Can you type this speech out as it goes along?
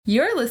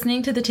You're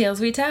listening to The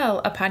Tales We Tell,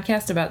 a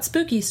podcast about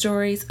spooky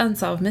stories,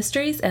 unsolved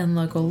mysteries, and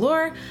local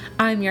lore.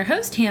 I'm your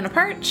host, Hannah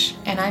Parch.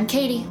 And I'm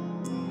Katie.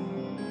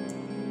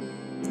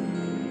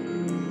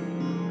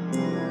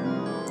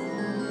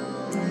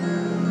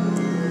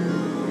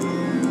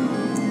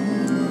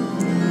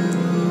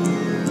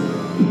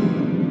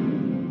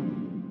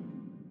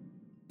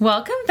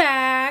 Welcome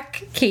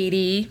back,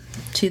 Katie,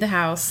 to the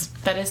house.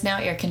 That is now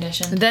air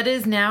conditioned.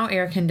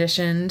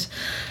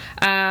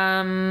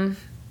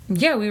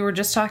 Yeah, we were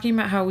just talking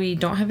about how we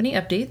don't have any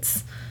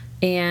updates,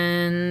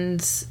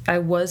 and I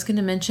was going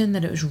to mention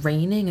that it was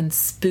raining and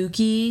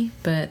spooky,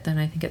 but then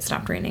I think it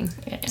stopped raining.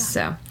 Yeah.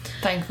 So,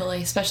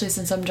 thankfully, especially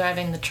since I'm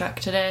driving the truck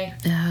today.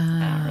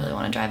 I don't really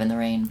want to drive in the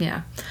rain.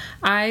 Yeah.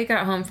 I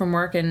got home from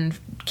work and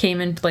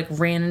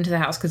ran into the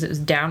house because it was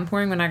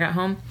downpouring when I got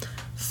home.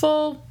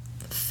 Full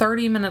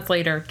 30 minutes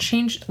later,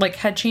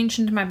 had changed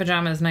into my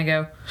pajamas, and I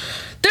go,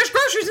 there's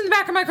groceries in the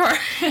back of my car.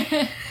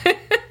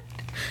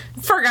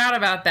 Forgot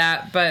about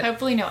that, but...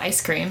 Hopefully no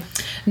ice cream.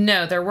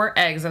 No, there were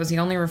eggs. That was the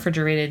only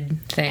refrigerated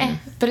thing.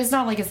 But it's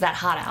not like it's that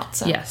hot out,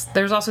 so... Yes.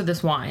 There's also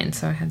this wine,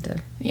 so I had to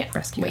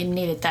rescue it. We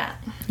needed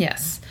that.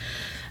 Yes.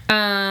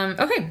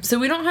 Okay, so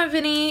we don't have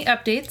any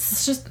updates.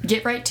 Let's just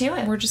get right to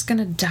it. We're just going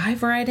to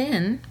dive right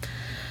in.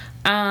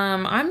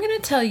 I'm going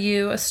to tell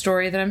you a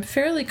story that I'm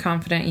fairly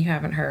confident you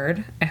haven't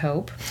heard, I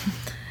hope.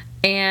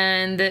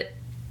 And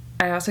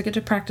I also get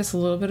to practice a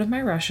little bit of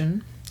my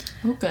Russian.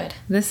 Oh, good.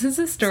 This is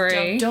a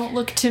story... Don't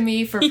look to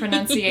me for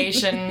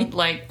pronunciation,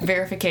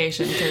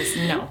 verification, because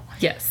no.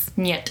 Yes.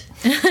 Niet.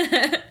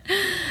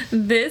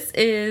 This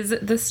is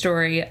the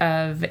story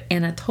of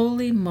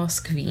Anatoly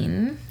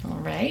Moskvin. All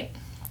right.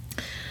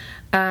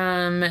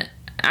 I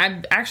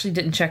actually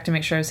didn't check to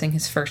make sure I was saying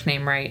his first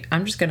name right.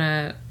 I'm just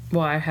gonna...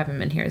 Well, I have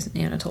him in here as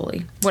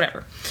Anatoly.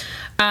 Whatever.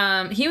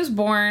 He was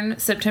born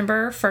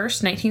September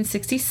 1st,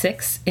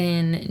 1966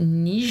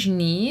 in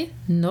Nizhny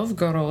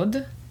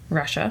Novgorod,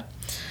 Russia.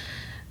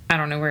 I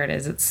don't know where it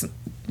is.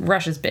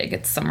 Russia's big.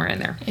 It's somewhere in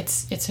there.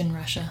 It's in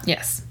Russia.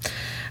 Yes.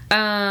 So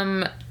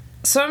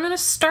I'm going to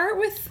start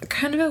with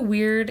kind of a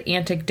weird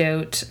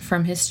anecdote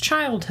from his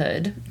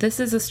childhood.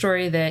 This is a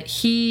story that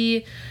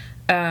he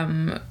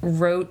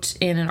wrote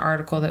in an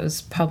article that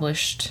was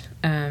published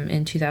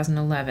in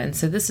 2011.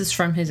 So this is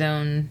from his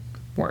own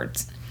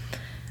words.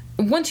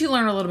 Once you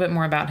learn a little bit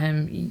more about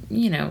him,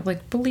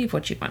 believe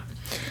what you want.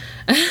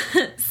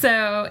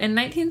 So, in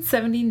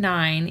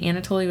 1979,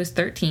 Anatoly was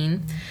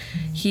 13.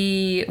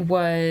 He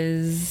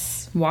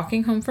was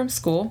walking home from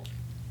school,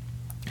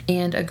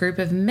 and a group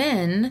of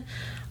men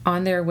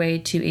on their way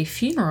to a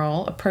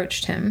funeral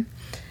approached him.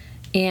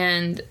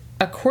 And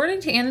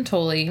according to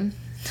Anatoly,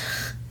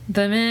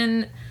 the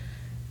men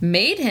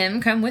made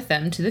him come with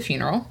them to the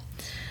funeral.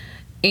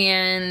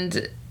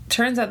 And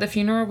turns out the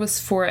funeral was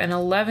for an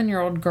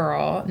 11-year-old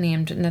girl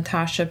named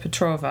Natasha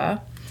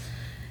Petrova.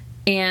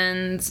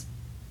 And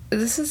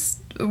this is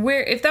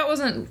where, if that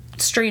wasn't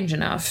strange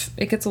enough,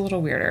 it gets a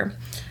little weirder.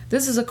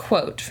 This is a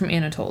quote from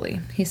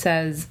Anatoly. He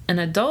says, "An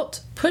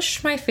adult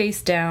pushed my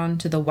face down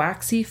to the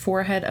waxy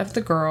forehead of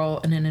the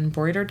girl in an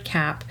embroidered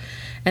cap,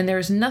 and there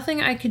was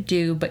nothing I could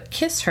do but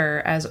kiss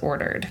her as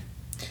ordered."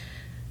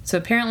 So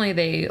apparently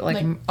they,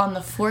 on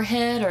the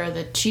forehead or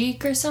the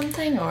cheek or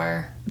something,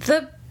 or...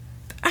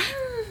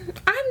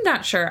 I'm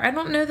not sure. I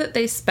don't know that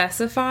they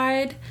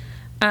specified...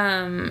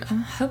 I'm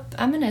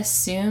gonna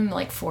assume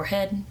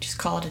forehead. Just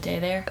call it a day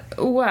there.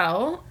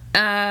 Well,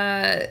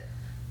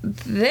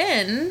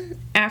 then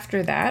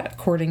after that,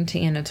 according to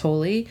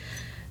Anatoly,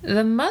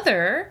 the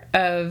mother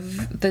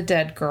of the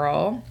dead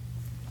girl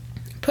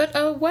put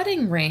a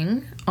wedding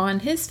ring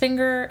on his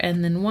finger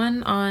and then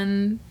one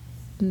on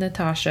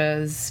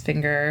Natasha's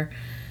finger,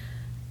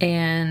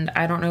 and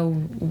I don't know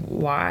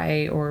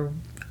why, or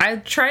I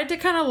tried to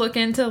kind of look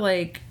into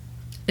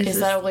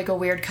Is that a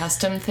weird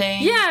custom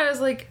thing? Yeah, I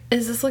was like,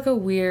 is this a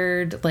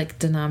weird,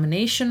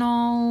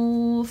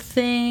 denominational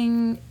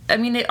thing? I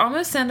mean, it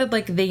almost sounded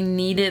like they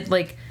needed,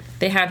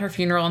 they had her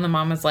funeral and the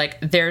mom was like,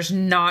 there's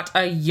not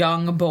a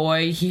young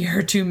boy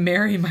here to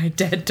marry my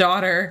dead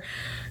daughter.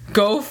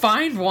 Go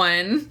find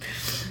one.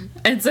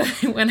 And so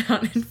they went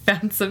out and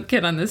found some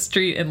kid on the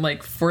street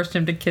and, forced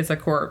him to kiss a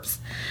corpse.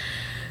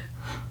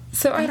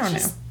 So I don't know.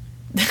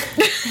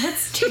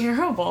 That's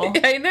terrible.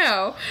 I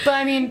know. But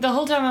I mean, the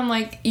whole time I'm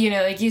like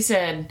you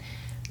said,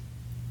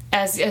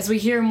 as we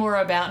hear more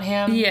about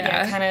him,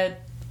 kind of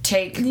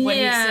take what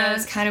he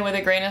says kind of with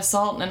a grain of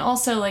salt. And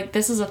also,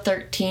 this is a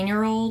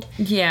 13-year-old.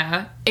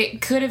 Yeah.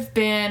 It could have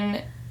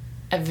been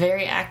a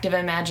very active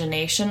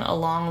imagination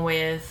along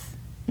with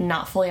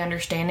not fully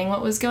understanding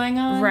what was going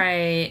on.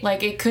 Right.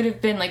 It could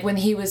have been, when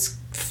he was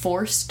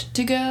forced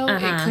to go,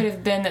 it could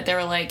have been that they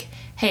were like,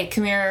 hey,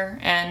 come here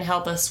and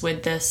help us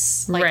with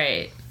this.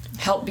 Right.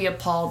 Help be a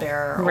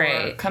pallbearer.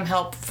 Or come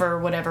help for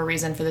whatever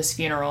reason for this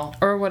funeral.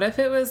 Or what if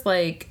it was,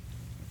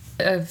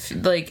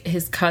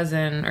 his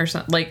cousin or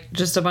something,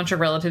 just a bunch of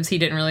relatives he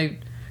didn't really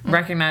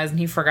recognize and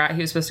he forgot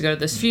he was supposed to go to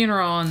this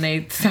funeral and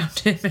they found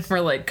him and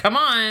were like, come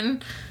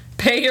on,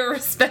 pay your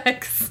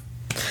respects.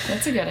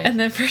 That's a good idea. And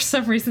then for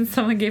some reason,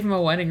 someone gave him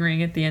a wedding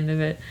ring at the end of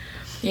it.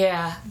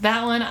 Yeah,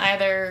 that one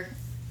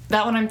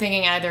I'm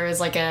thinking either is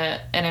like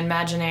an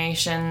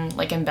imagination,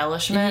 like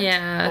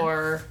embellishment,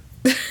 or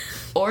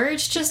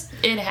it's just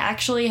it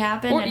actually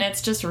happened and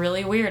it's just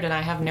really weird and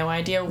I have no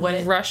idea what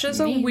it Russia's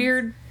means.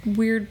 A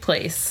weird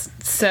place.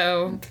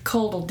 So the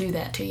cold will do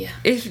that to you.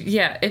 If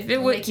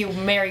it would make you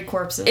marry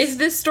corpses. If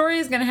this story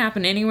is going to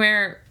happen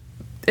anywhere,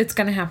 it's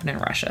going to happen in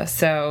Russia.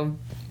 So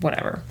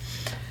whatever.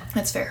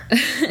 That's fair.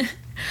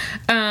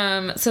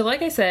 So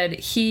like I said,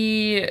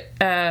 he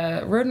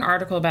wrote an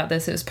article about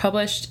this. It was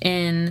published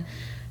in,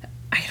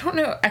 I don't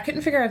know, I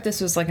couldn't figure out if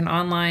this was like an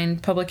online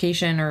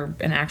publication or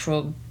an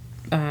actual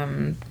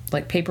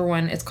like paper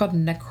one. It's called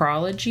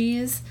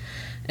Necrologies.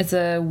 It's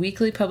a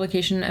weekly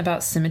publication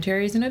about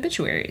cemeteries and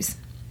obituaries.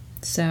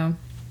 So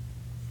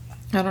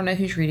I don't know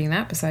who's reading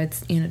that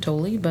besides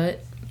Anatoly,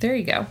 but there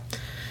you go.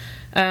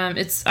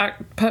 It's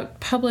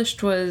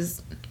published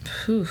was,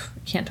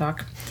 can't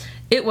talk.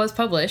 It was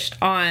published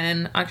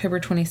on October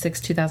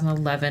 26,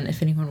 2011,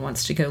 if anyone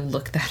wants to go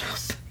look that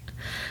up.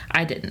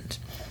 I didn't.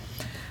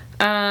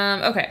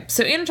 Okay,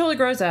 so Anatoly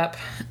grows up.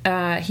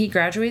 He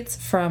graduates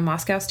from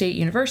Moscow State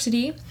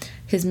University.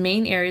 His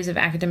main areas of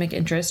academic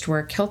interest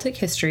were Celtic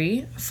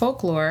history,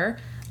 folklore,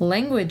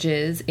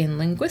 languages, and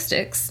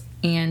linguistics,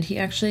 and he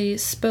actually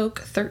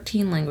spoke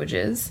 13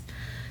 languages,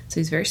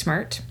 so he's very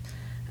smart.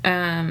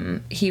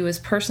 He was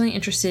personally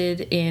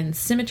interested in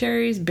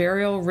cemeteries,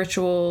 burial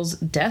rituals,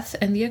 death,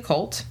 and the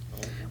occult,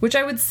 which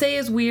I would say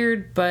is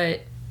weird,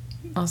 but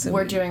also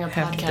we're doing a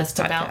podcast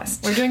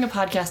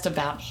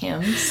about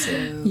him.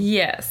 So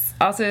yes.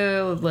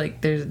 Also,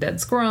 like there's a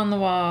dead squirrel on the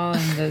wall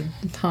and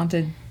the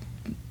haunted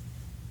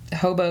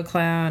hobo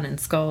clown and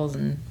skulls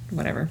and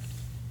whatever.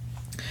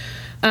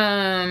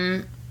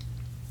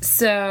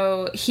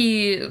 So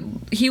he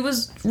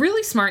was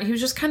really smart. He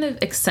was just kind of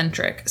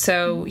eccentric.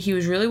 So he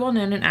was really well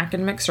known in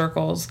academic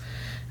circles.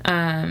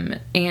 And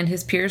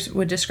his peers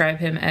would describe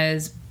him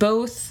as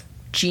both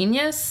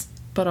genius,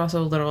 but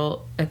also a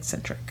little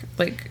eccentric.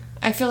 Like,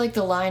 I feel like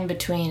the line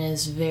between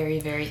is very,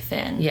 very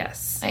thin.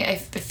 Yes. I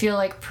feel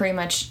like pretty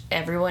much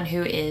everyone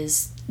who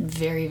is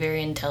very,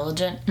 very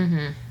intelligent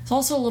is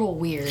also a little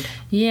weird.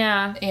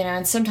 Yeah. You know,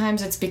 and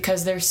sometimes it's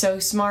because they're so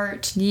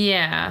smart.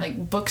 Yeah.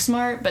 Like book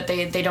smart, but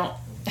they don't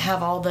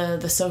have all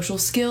the social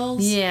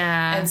skills.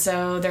 Yeah. And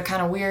so they're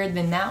kind of weird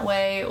in that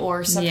way.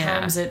 Or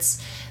sometimes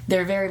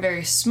they're very,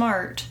 very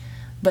smart,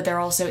 but they're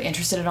also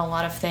interested in a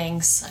lot of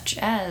things such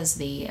as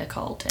the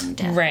occult and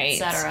death,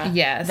 etc.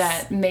 Yes.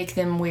 That make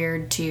them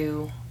weird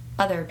to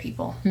other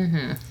people.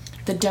 Mm-hmm.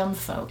 The dumb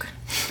folk.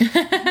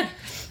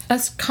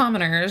 Us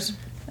commoners.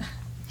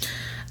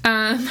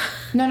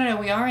 No.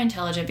 We are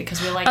intelligent because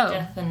we like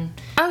death and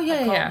occult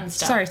and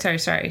stuff.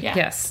 Sorry. Yeah.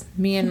 Yes.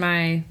 Me and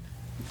my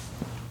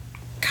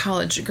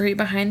college degree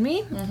behind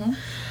me.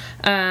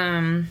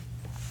 Mm-hmm.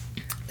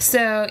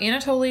 So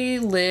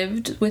Anatoly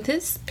lived with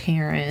his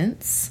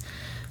parents,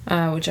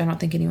 which I don't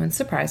think anyone's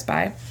surprised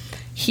by.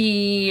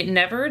 He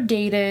never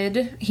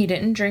dated. He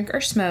didn't drink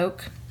or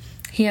smoke.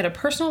 He had a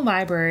personal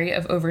library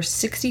of over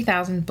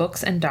 60,000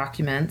 books and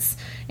documents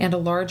and a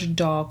large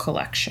doll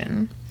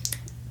collection.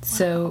 Wow.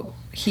 So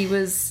he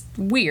was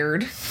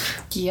weird.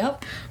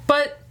 Yep.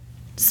 But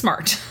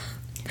smart.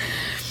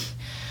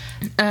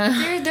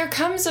 There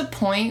comes a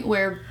point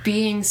where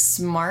being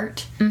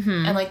smart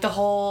and like the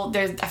whole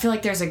I feel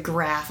like there's a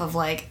graph of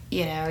like,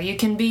 you know, you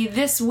can be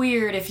this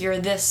weird if you're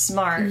this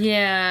smart.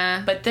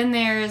 Yeah. But then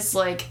there's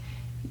like,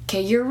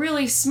 okay, you're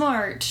really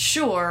smart,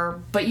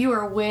 sure, but you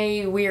are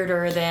way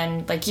weirder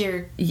than like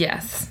you're.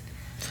 Yes.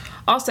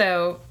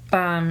 Also,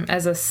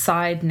 as a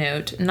side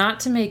note,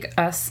 not to make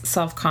us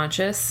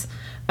self-conscious,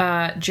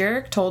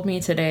 Jarek told me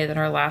today that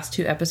our last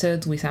 2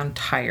 episodes we sound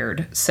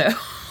tired, so.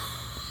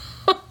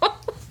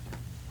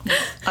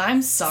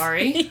 I'm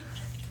sorry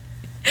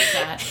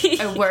that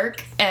I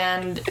work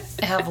and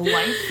have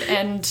life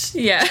and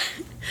yeah.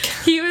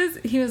 He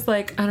was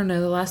like, I don't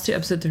know, the last 2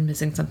 episodes are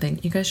missing something.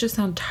 You guys just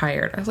sound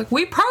tired. I was like,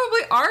 we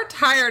probably are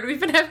tired. We've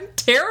been having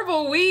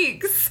terrible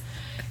weeks.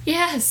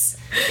 Yes,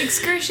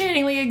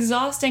 excruciatingly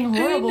exhausting,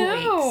 horrible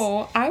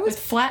weeks. I was with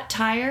flat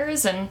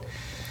tires and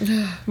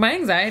my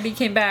anxiety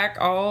came back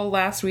all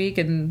last week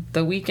and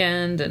the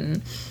weekend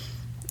and.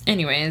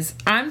 Anyways,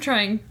 I'm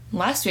trying.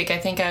 Last week, I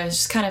think I was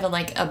just kind of in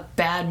like a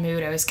bad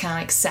mood. I was kind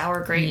of like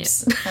sour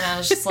grapes. Yeah. And I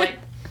was just like,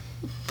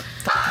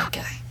 fuck that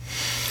guy.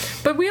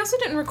 But we also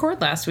didn't record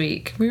last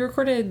week. We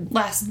recorded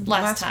last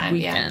time,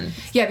 weekend.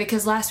 Yeah,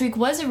 because last week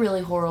was a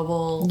really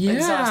horrible,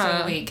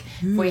 exhausting week.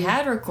 If we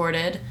had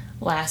recorded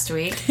last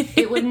week,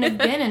 it wouldn't have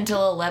been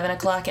until 11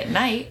 o'clock at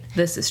night.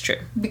 This is true.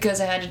 Because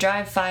I had to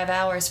drive 5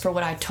 hours for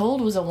what I told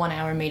was a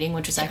 1-hour meeting,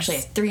 which was actually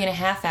a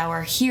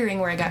 3.5-hour hearing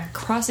where I got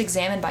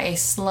cross-examined by a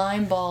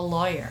slimeball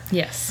lawyer.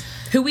 Yes.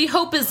 Who we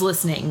hope is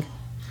listening.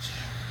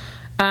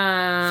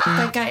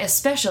 That guy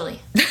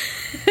especially.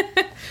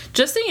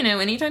 Just so you know,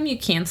 anytime you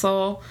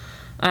cancel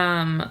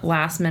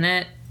last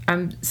minute,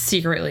 I'm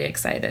secretly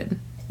excited.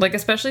 Like,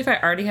 especially if I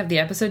already have the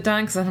episode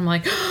done, because then I'm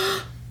like,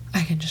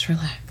 I can just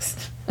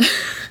relax.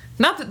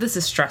 Not that this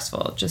is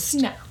stressful, just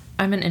no.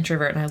 I'm an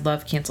introvert and I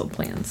love canceled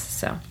plans,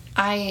 so.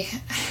 I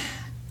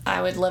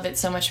would love it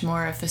so much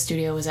more if the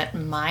studio was at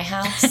my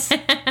house.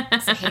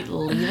 I hate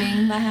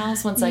leaving the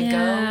house once I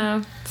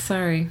go.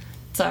 Sorry.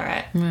 It's all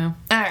right. Well.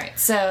 All right,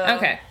 so...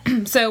 Okay,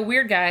 so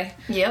weird guy.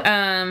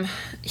 Yep.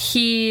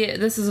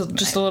 This is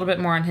just a little bit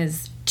more on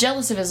his...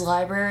 Jealous of his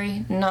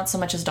library, not so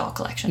much his doll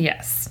collection.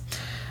 Yes.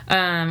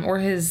 Or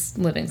his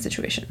living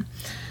situation.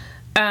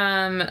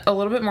 A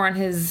little bit more on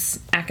his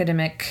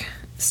academic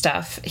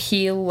stuff.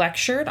 He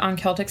lectured on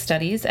Celtic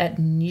studies at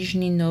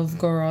Nizhny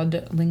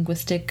Novgorod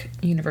Linguistic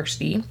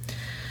University.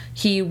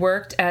 He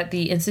worked at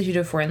the Institute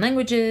of Foreign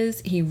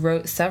Languages. He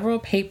wrote several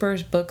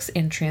papers, books,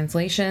 and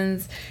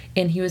translations,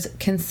 and he was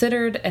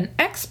considered an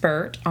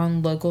expert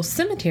on local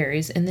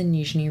cemeteries in the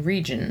Nizhny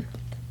region.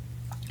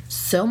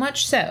 So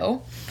much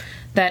so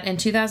that in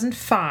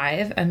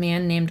 2005, a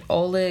man named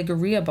Oleg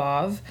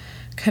Ryabov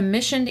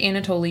commissioned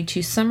Anatoly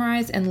to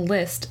summarize and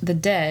list the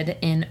dead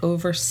in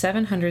over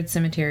 700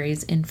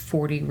 cemeteries in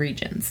 40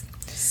 regions.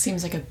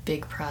 Seems like a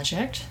big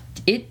project.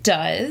 It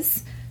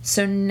does.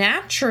 So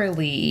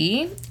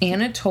naturally,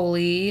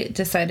 Anatoly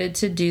decided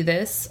to do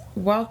this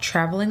while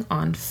traveling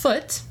on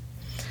foot.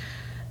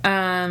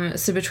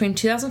 So between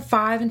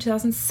 2005 and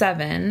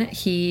 2007,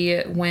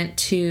 he went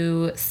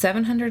to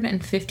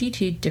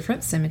 752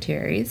 different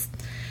cemeteries.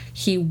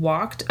 He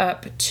walked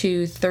up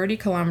to 30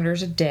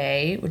 kilometers a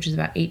day, which is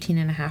about 18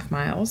 and a half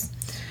miles.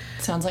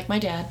 Sounds like my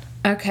dad.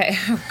 Okay.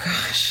 Oh,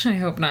 gosh. I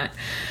hope not.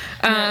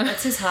 No,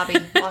 that's his hobby,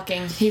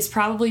 walking. He's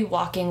probably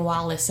walking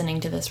while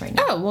listening to this right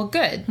now. Oh, well,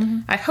 good.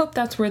 Mm-hmm. I hope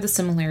that's where the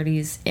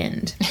similarities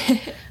end.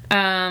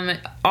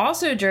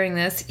 Also, during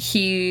this,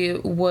 he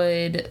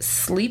would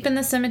sleep in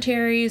the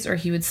cemeteries, or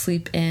he would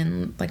sleep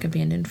in, like,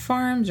 abandoned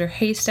farms or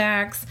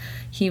haystacks.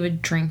 He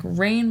would drink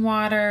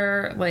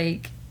rainwater.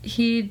 Like,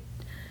 he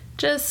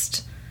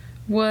just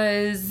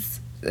was...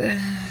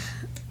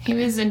 He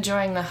was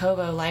enjoying the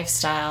hobo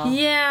lifestyle.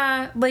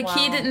 Yeah, like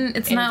he didn't...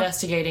 It's not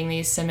investigating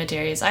these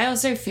cemeteries. I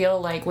also feel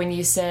like when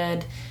you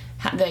said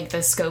like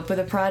the scope of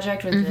the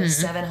project with the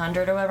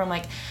 700 or whatever, I'm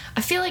like,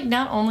 I feel like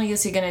not only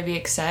is he going to be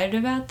excited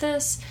about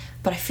this,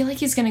 but I feel like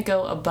he's going to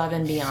go above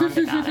and beyond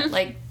about it.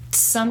 Like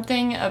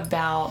something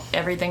about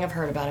everything I've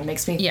heard about it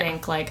makes me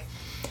think like,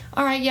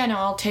 all right, yeah, no,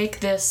 I'll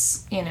take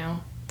this,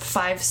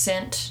 5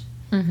 cent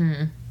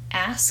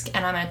ask,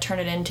 and I'm going to turn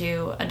it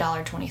into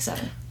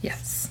 $1.27.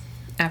 Yes.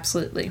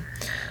 Absolutely.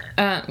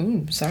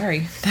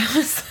 Sorry. That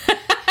was...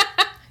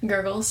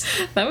 Gurgles.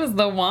 That was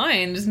the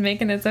wine just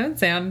making its own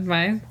sound in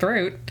my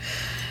throat.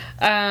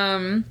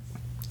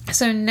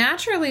 So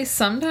naturally,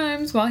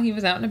 sometimes while he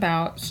was out and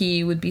about,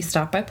 he would be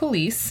stopped by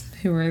police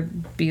who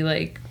would be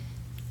like,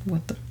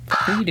 what the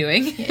fuck are you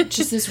doing?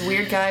 Just this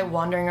weird guy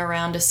wandering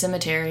around a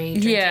cemetery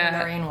drinking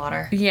the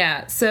rainwater.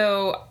 Yeah.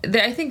 So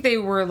I think they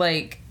were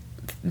like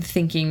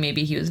thinking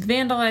maybe he was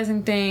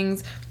vandalizing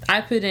things. I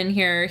put in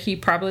here, he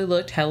probably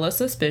looked hella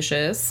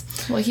suspicious.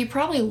 Well, he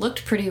probably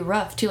looked pretty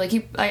rough, too. Like,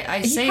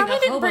 I say the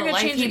hobo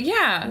life, he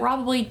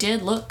probably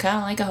did look kind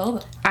of like a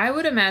hobo. I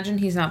would imagine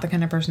he's not the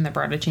kind of person that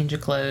brought a change of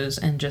clothes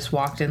and just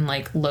walked in,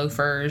 like,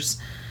 loafers.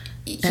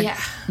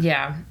 Yeah.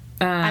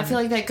 I feel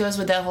like that goes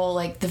with that whole,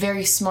 like, the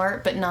very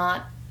smart, but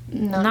not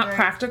very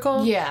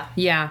practical? Yeah.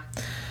 Yeah.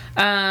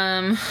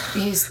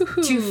 He's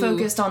too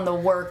focused on the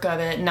work of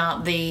it,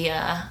 not the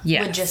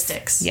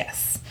logistics.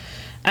 Yes.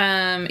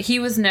 He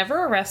was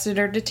never arrested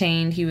or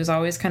detained. He was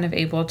always kind of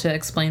able to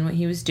explain what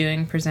he was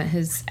doing, present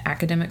his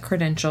academic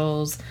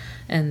credentials,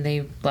 and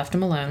they left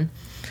him alone.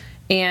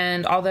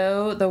 And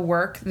although the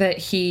work that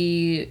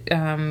he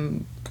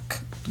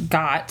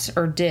got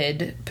or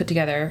did put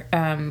together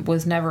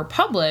was never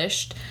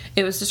published,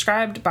 it was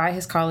described by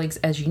his colleagues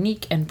as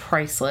unique and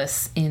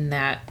priceless in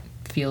that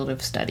field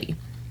of study.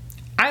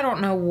 I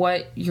don't know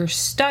what you're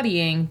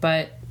studying,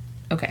 but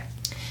okay.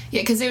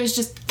 Yeah, because it was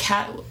just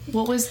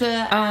what was the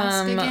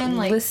ask again?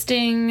 Like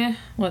listing.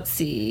 Let's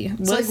see.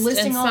 So list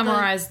listing and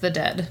summarize the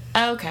dead.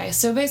 Okay,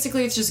 so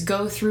basically, it's just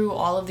go through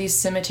all of these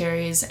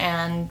cemeteries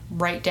and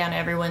write down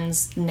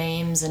everyone's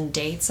names and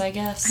dates. I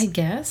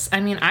guess. I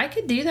mean, I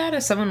could do that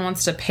if someone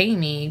wants to pay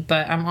me,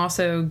 but I'm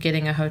also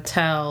getting a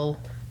hotel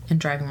and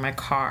driving my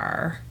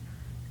car,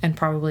 and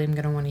probably I'm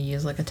gonna want to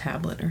use like a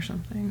tablet or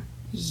something.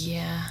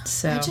 Yeah.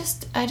 So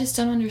I just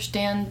don't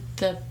understand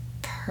the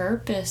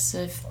purpose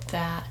of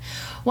that.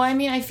 Well, I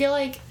mean, I feel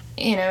like,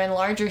 in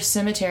larger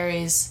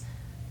cemeteries,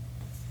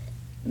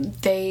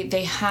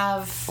 they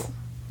have,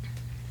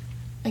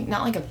 like,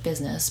 not like a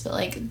business, but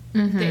like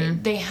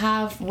they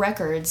have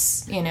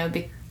records,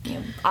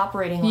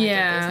 operating like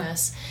a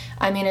business.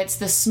 I mean, it's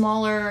the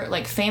smaller,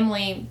 like,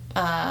 family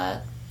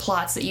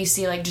plots that you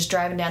see, like, just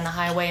driving down the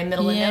highway in the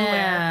middle of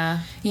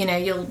nowhere.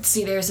 You'll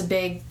see there's a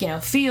big,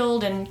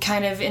 field, and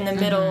kind of in the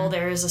middle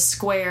there's a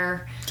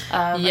square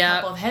of a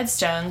couple of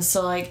headstones.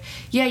 So, like,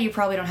 yeah, you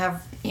probably don't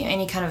have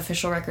any kind of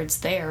official records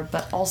there,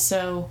 but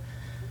also,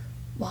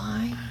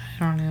 why? I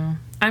don't know.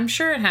 I'm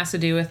sure it has to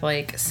do with,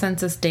 like,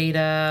 census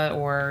data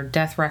or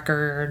death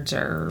records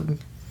or...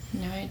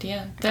 No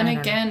idea. Then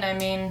again, I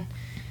mean,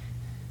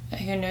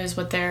 who knows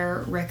what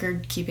their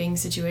record-keeping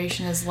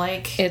situation is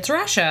like. It's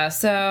Russia,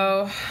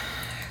 so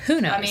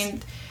who knows? I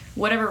mean,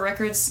 whatever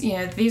records,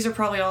 these are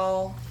probably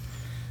all,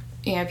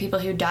 people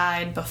who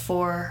died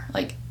before,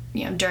 like,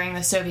 during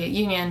the Soviet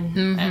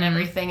Union and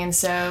everything. And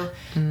so,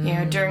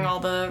 during all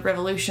the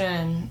revolution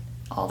and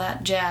all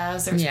that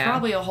jazz, there's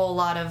probably a whole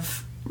lot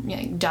of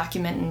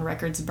documenting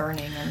records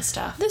burning and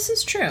stuff. This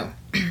is true.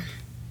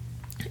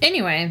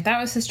 Anyway,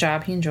 that was his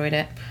job. He enjoyed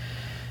it.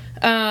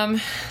 On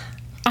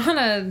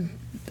a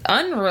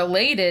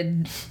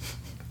unrelated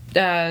thing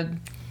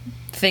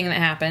that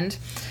happened,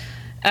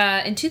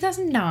 in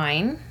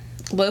 2009,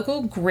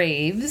 local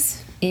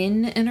graves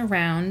in and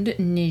around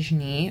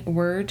Nizhny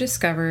were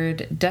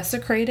discovered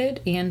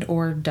desecrated and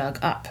or dug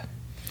up.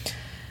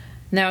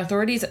 Now,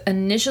 authorities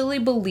initially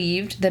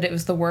believed that it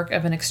was the work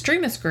of an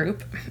extremist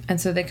group,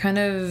 and so they kind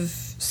of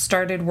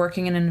started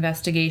working an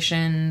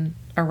investigation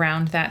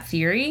around that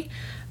theory,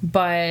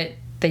 but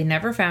they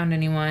never found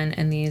anyone,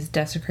 and these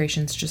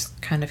desecrations just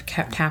kind of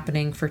kept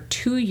happening for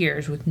 2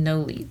 years with no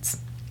leads.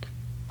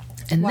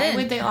 And why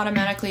would they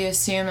automatically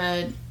assume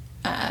a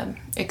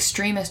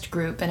extremist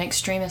group? An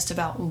extremist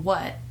about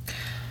what?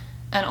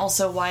 And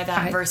also why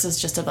that versus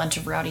just a bunch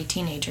of rowdy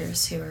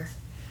teenagers who are...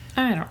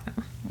 I don't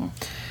know.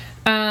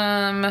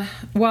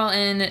 Well,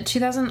 in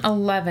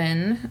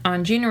 2011,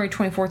 on January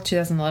 24th,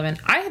 2011,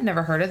 I had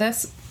never heard of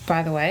this,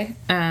 by the way,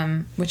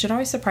 which it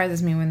always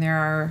surprises me when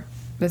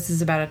this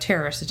is about a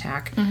terrorist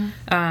attack.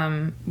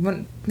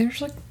 When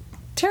there's, like,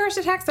 terrorist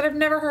attacks that I've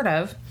never heard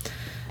of.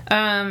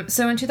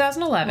 So in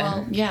 2011...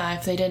 Well, yeah,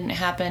 if they didn't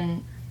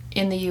happen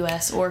in the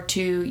U.S. or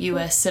to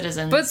U.S.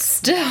 citizens. But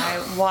still...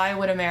 Why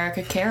would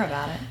America care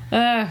about it?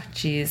 Oh,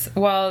 jeez.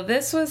 Well,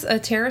 this was a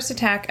terrorist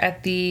attack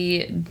at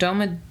the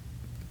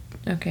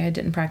Okay, I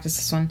didn't practice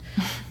this one.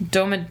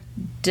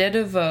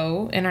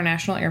 Domodedovo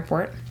International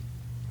Airport.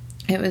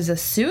 It was a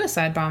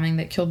suicide bombing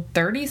that killed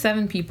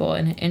 37 people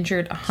and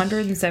injured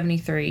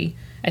 173.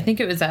 I think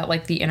it was at,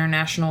 like, the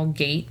international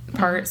gate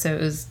part, so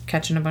it was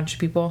catching a bunch of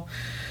people.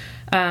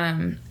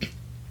 And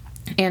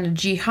a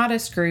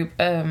jihadist group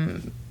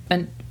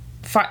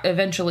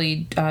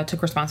eventually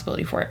took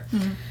responsibility for it.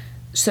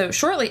 So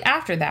shortly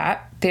after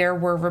that, there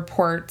were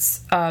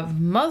reports of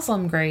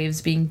Muslim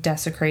graves being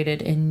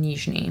desecrated in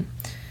Nizhny.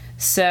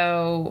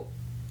 So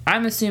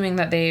I'm assuming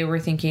that they were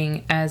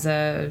thinking as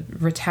a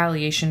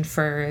retaliation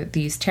for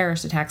these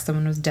terrorist attacks,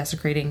 someone was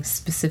desecrating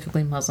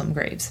specifically Muslim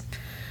graves.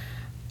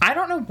 I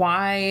don't know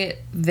why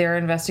their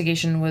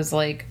investigation was,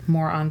 like,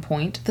 more on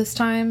point this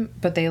time,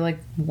 but they, like,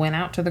 went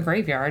out to the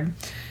graveyard.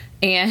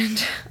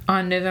 And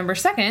on November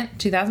 2nd,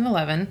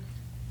 2011,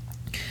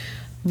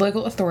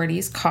 local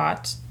authorities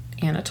caught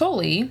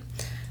Anatoly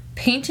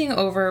painting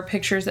over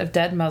pictures of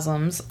dead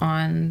Muslims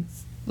on,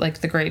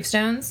 like, the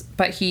gravestones,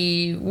 but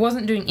he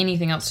wasn't doing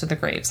anything else to the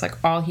graves.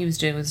 Like, all he was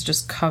doing was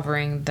just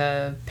covering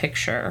the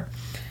picture.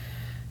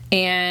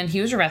 And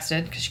he was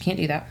arrested, because you can't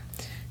do that.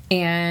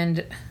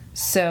 And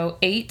so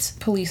 8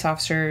 police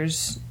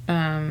officers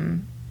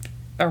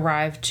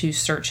arrived to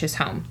search his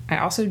home. I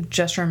also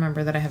just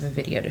remember that I have a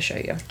video to show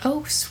you.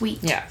 Oh,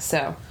 sweet. Yeah,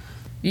 so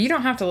you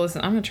don't have to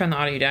listen. I'm going to turn the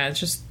audio down. It's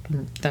just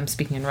them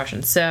speaking in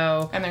Russian.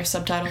 So... And there's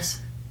subtitles?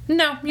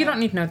 No, you don't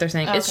need to know what they're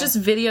saying. Oh, it's just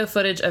video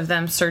footage of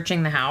them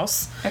searching the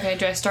house. Okay,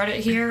 do I start it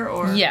here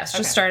or? Yes,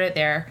 just start it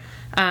there.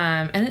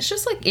 And it's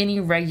just like any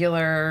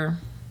regular,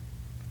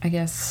 I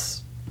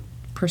guess,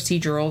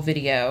 procedural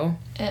video.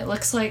 It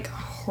looks like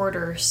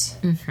hoarders.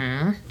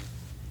 And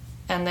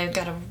they've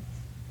got a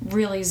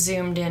really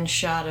zoomed in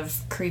shot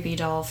of creepy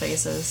doll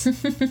faces.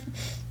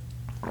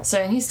 So,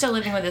 and he's still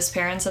living with his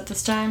parents at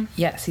this time?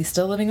 Yes, he's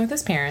still living with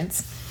his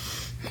parents.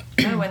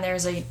 Oh, and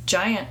there's a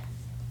giant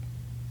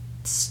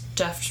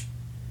stuffed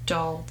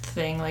doll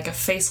thing, like a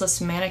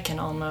faceless mannequin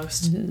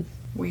almost.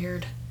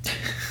 Weird.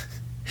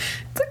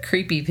 It's a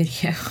creepy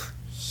video.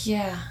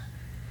 Yeah.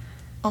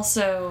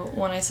 Also,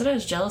 when I said I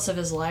was jealous of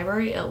his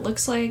library, it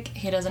looks like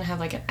he doesn't have,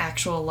 like, an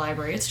actual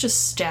library. It's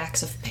just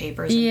stacks of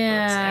papers and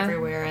books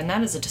everywhere, and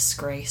that is a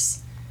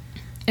disgrace.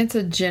 It's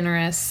a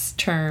generous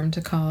term to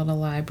call it a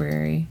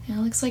library. Yeah,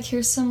 it looks like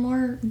here's some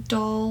more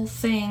doll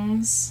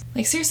things.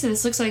 Like, seriously,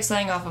 this looks like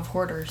something off of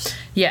Hoarders.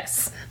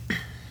 Yes.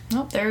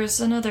 Oh, there's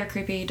another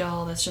creepy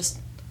doll that's just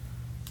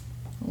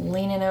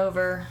leaning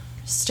over,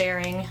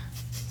 staring.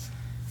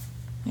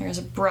 There's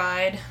a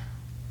bride.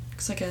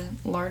 Looks like a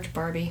large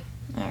Barbie.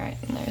 Alright,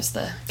 and there's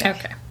the guy.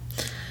 Okay.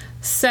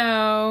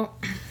 So,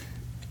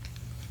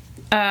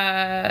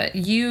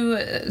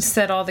 you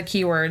said all the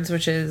keywords,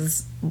 which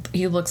is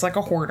he looks like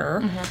a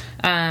hoarder.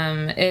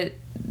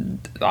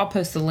 I'll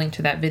post the link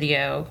to that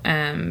video.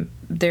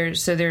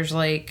 There's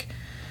like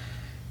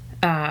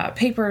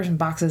papers and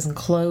boxes and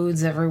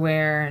clothes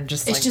everywhere, and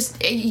just it's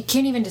just you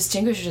can't even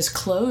distinguish it as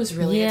clothes,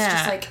 really. Yeah. It's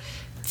just like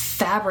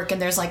fabric,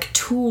 and there's like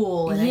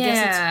tulle, and I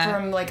guess it's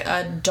from like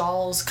a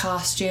doll's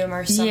costume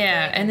or something.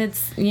 Yeah, and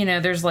it's,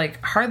 there's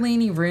like hardly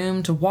any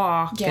room to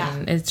walk. Yeah,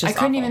 and it's just I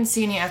couldn't even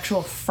see any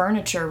actual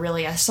furniture,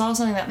 really. I saw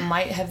something that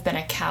might have been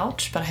a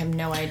couch, but I have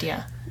no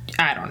idea.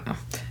 I don't know.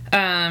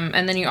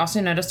 And then you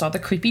also noticed all the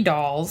creepy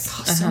dolls.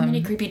 Oh, so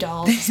many creepy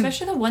dolls,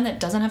 especially the one that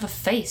doesn't have a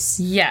face.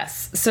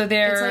 Yes. So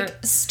they're... It's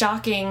like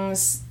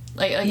stockings,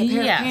 like a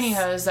pair of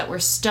pantyhose that were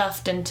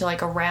stuffed into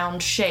like a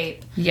round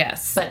shape.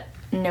 Yes. But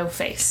no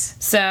face.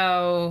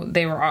 So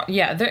they were all...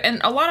 Yeah, and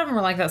a lot of them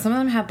were like that. Some of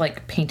them had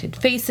like painted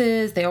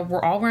faces. They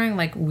were all wearing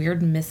like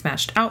weird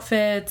mismatched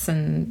outfits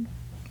and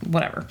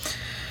whatever.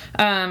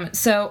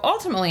 So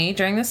ultimately,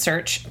 during this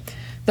search...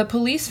 The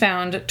police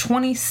found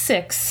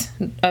 26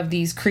 of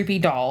these creepy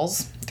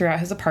dolls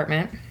throughout his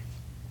apartment.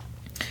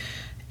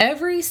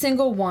 Every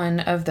single one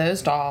of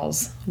those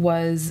dolls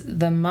was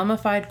the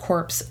mummified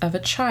corpse of a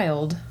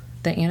child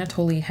that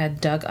Anatoly had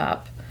dug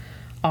up,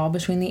 all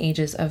between the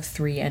ages of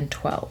 3 and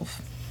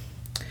 12.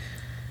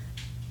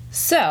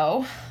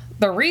 So,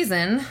 the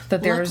reason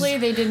that there Luckily,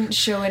 they didn't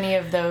show any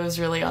of those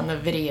really on the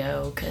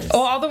video, because...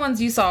 Oh, all the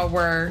ones you saw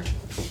were...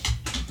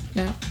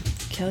 No.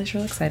 Kelly's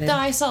real excited.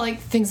 I saw like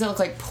things that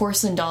looked like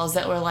porcelain dolls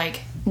that were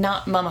like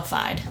not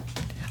mummified.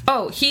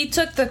 Oh, he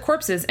took the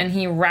corpses and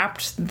he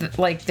wrapped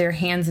like their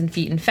hands and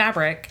feet in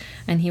fabric,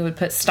 and he would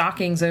put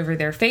stockings over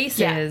their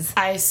faces.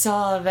 Yeah, I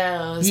saw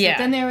those. Yeah. But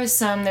then there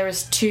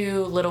was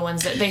 2 little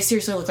ones that they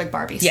seriously look like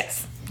Barbies.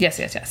 Yes.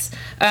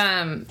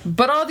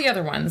 But all the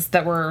other ones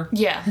that were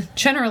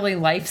generally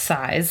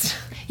life-sized.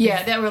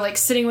 Yeah, that were like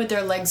sitting with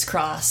their legs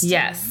crossed.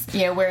 Yes.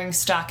 And, wearing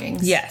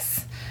stockings.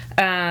 Yes.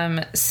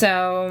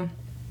 Also,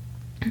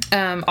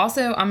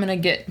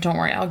 don't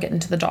worry, I'll get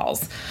into the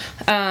dolls.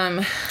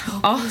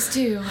 Please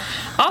do.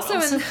 Also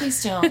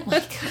please don't.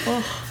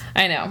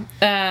 I know.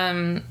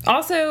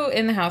 Also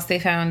in the house, they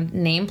found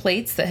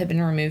nameplates that had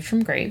been removed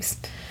from graves,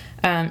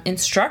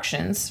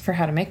 instructions for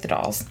how to make the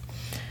dolls,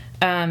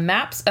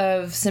 maps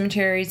of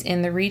cemeteries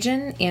in the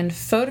region, and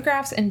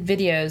photographs and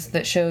videos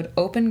that showed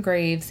open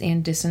graves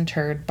and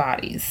disinterred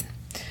bodies.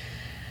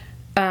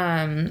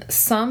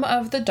 Some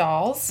of the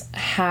dolls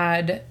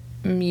had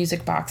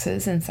music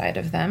boxes inside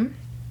of them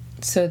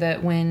so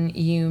that when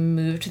you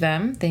moved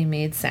them, they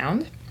made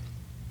sound.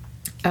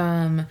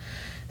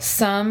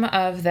 Some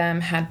of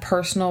them had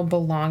personal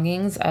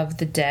belongings of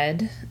the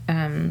dead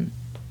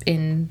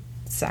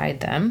inside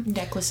them.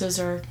 Necklaces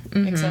or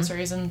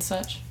accessories and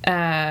such.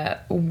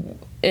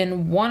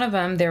 In one of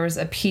them, there was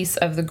a piece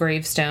of the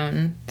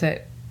gravestone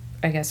that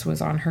I guess was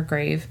on her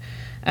grave,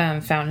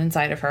 found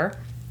inside of her.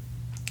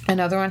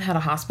 Another one had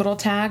a hospital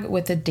tag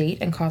with the date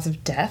and cause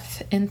of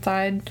death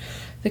inside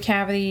the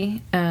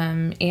cavity.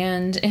 And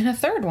in a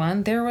third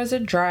one, there was a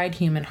dried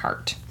human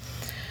heart.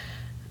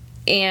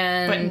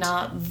 But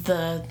not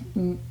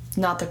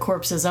the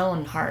corpse's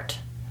own heart.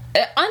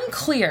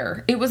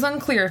 Unclear. It was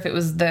unclear if it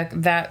was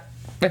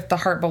if the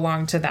heart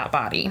belonged to that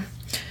body.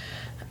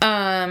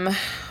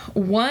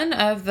 One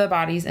of the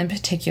bodies in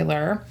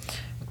particular,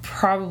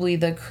 probably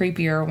the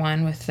creepier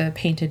one with the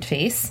painted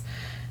face,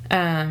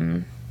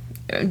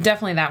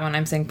 definitely that one.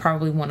 I'm saying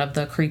probably one of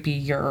the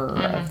creepier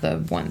of the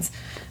ones,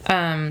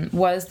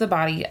 was the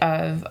body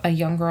of a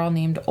young girl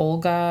named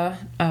Olga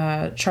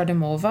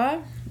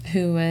Chardimova,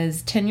 who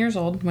was 10 years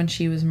old when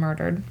she was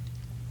murdered.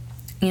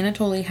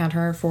 Anatoly had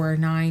her for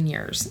 9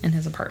 years in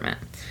his apartment.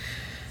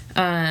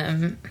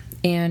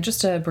 And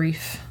just a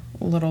brief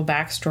little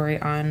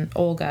backstory on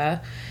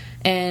Olga.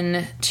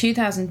 In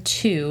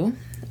 2002,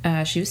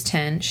 she was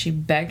 10. She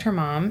begged her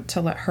mom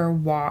to let her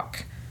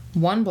walk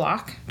 1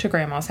 block to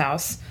Grandma's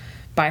house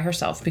by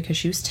herself because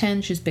she was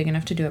 10. She was big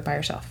enough to do it by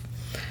herself.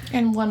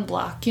 And 1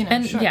 block,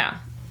 And sure. yeah.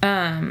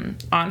 On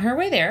her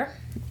way there,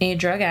 a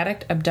drug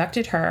addict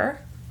abducted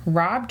her,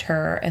 robbed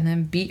her, and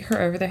then beat her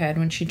over the head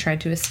when she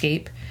tried to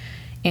escape.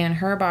 And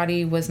her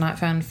body was not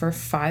found for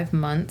 5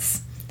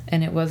 months.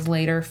 And it was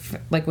later,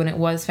 when it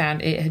was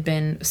found, it had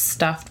been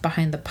stuffed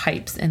behind the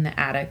pipes in the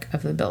attic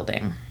of the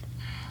building.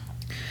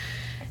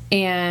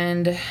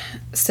 And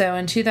so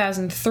in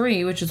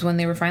 2003, which is when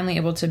they were finally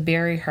able to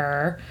bury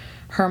her,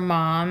 her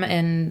mom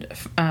and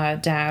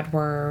dad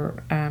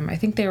were, I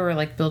think they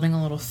were building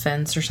a little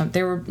fence or something.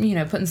 They were,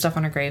 putting stuff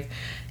on her grave.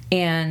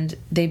 And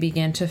they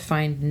began to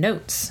find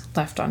notes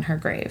left on her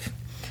grave.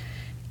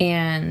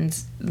 And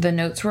the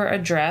notes were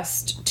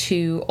addressed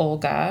to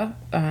Olga,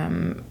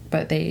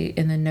 but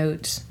in the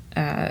note,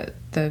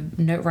 the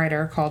note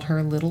writer called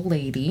her Little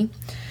Lady.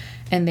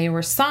 And they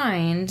were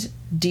signed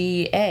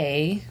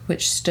D.A.,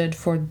 which stood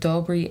for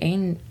Dobry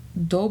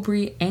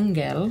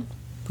Angel,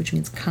 which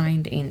means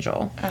kind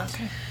angel.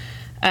 Okay.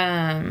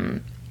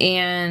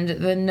 And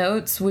the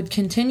notes would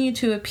continue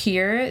to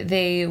appear.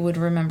 They would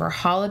remember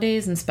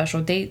holidays and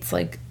special dates,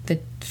 like the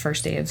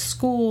first day of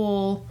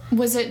school.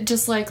 Was it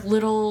just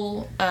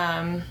little,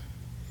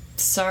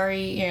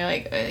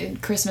 sorry,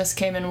 Christmas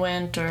came and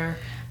went, or...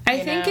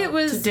 I think it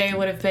was... Today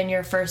would have been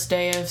your first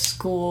day of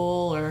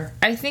school, or...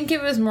 I think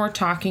it was more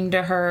talking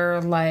to her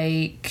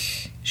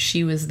like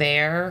she was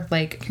there.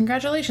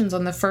 Congratulations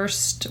on the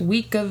first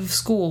week of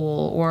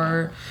school,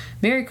 or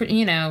Merry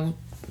Christmas,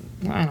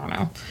 I don't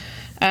know.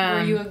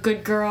 Were you a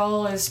good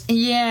girl? Is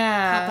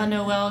Papa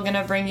Noel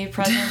gonna bring you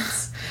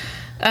presents?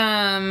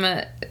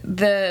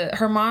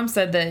 Her mom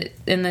said that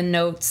in the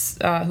notes,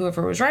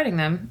 whoever was writing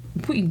them,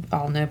 we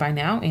all know by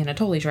now,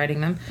 Anatoly's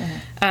writing them.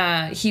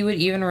 Mm-hmm. He would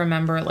even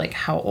remember, like,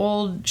 how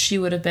old she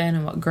would have been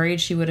and what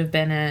grade she would have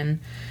been in.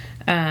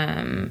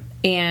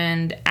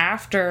 And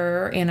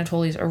after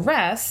Anatoly's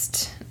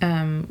arrest,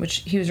 which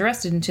he was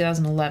arrested in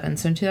 2011,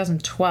 so in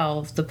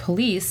 2012, the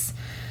police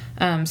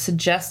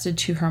suggested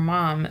to her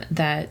mom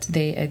that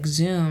they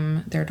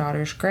exhume their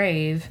daughter's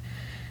grave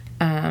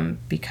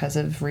because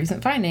of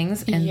recent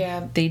findings,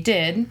 and they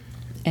did.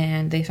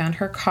 And they found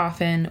her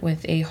coffin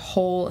with a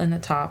hole in the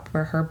top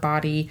where her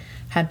body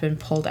had been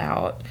pulled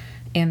out.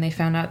 And they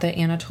found out that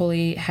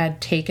Anatoly had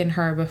taken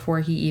her before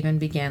he even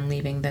began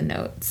leaving the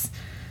notes.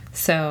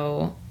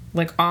 So,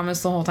 like,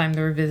 almost the whole time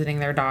they were visiting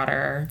their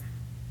daughter,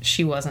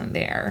 she wasn't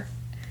there.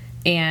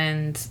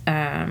 And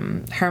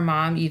her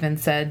mom even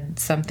said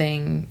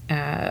something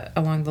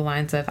along the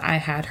lines of, I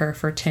had her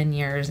for 10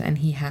 years and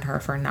he had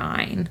her for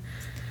 9.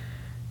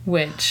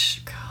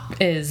 Which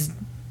is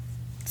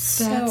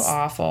so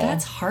awful.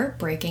 That's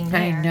heartbreaking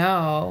there. I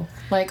know.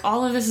 Like,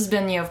 all of this has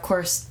been, of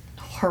course,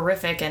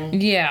 horrific and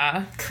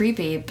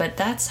creepy, but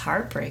that's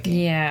heartbreaking.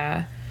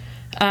 Yeah.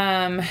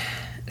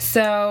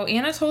 So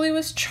Anatoly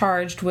was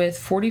charged with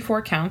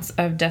 44 counts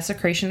of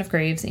desecration of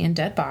graves and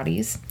dead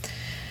bodies.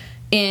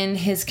 In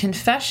his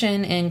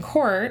confession in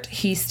court,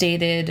 he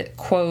stated,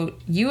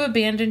 quote, "You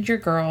abandoned your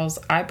girls.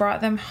 I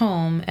brought them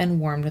home and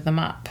warmed them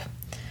up."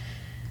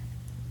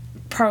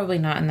 Probably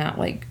not in that,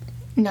 like,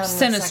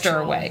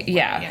 sinister way.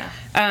 Yeah.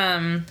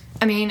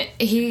 I mean,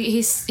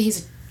 he's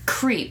a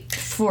creep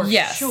for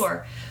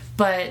sure,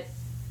 but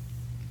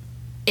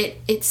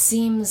it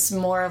seems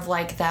more of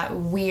like that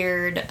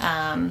weird,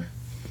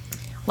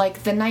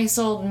 like the nice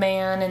old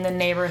man in the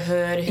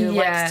neighborhood who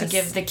likes to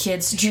give the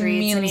kids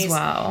treats,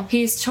 and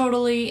he's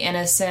totally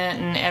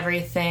innocent and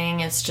everything.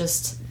 It's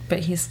just, but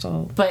he's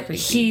still creepy.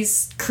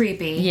 He's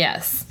creepy.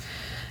 Yes.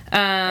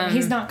 And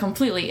he's not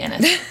completely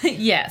innocent.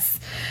 Yes.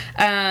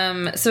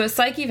 So a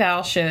psych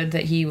eval showed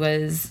that he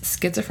was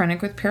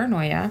schizophrenic with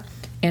paranoia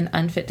and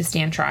unfit to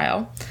stand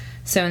trial.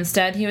 So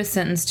instead, he was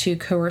sentenced to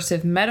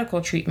coercive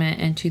medical treatment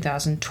in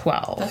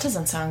 2012. That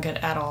doesn't sound good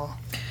at all.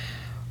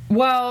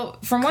 Well,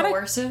 from what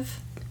coercive?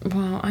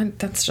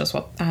 That's just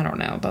what, I don't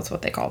know. That's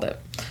what they called it.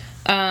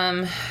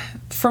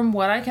 From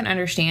what I can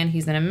understand,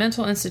 he's in a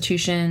mental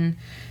institution,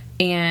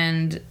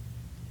 and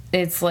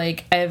it's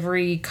like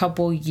every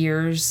couple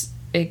years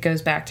it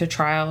goes back to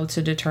trial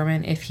to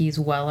determine if he's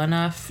well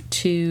enough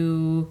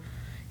to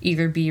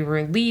either be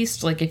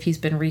released, like if he's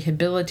been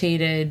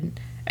rehabilitated.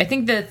 I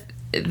think that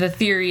the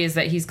theory is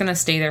that he's going to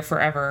stay there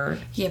forever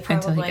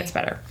until he gets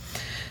better.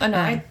 Oh, no,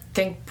 I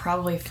think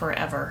probably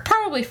forever.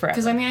 Probably forever.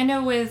 Because, I mean, I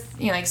know with,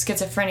 like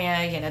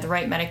schizophrenia, the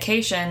right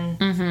medication,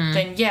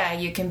 then,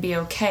 you can be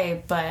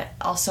okay. But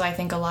also I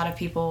think a lot of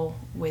people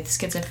with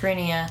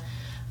schizophrenia,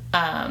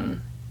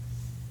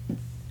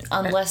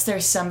 unless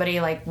there's somebody,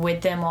 like,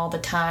 with them all the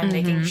time,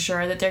 making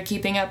sure that they're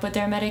keeping up with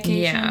their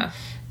medication,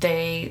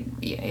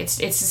 it's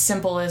as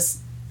simple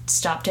as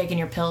stop taking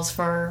your pills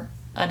for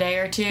a day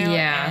or two,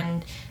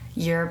 and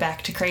you're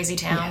back to crazy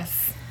town.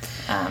 Yes.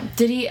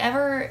 Did he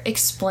ever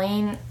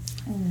explain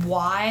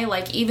why,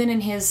 like, even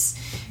in his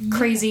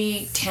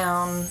crazy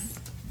town?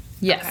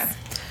 Yes. Okay.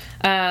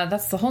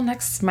 That's the whole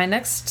my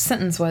next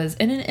sentence was,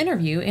 in an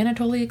interview,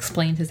 Anatoly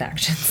explained his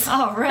actions.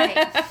 All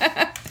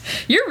right.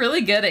 You're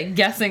really good at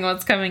guessing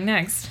what's coming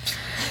next.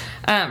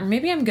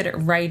 Maybe I'm good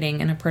at writing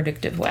in a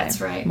predictive way.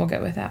 That's right. We'll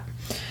go with that.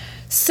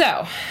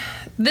 So,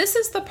 this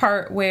is the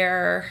part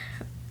where,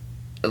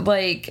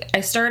 like,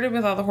 I started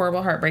with all the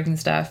horrible, heartbreaking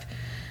stuff,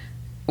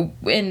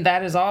 and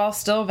that is all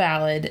still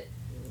valid.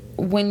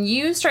 When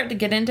you start to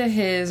get into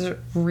his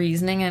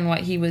reasoning and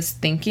what he was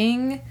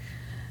thinking,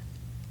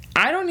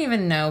 I don't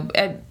even know.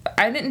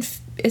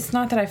 It's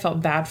not that I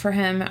felt bad for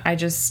him.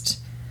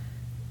 It's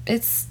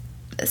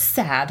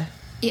sad.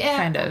 Yeah.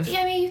 Kind of.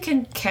 Yeah, I mean, you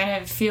can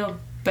kind of feel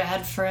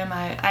bad for him.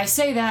 I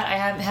say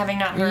that, having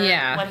not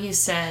heard what he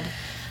said.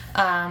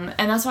 And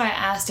that's why I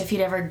asked if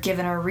he'd ever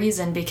given a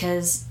reason,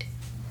 because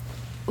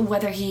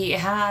whether he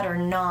had or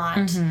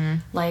not,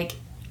 like,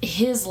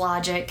 his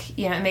logic,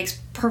 it makes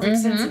perfect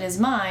sense in his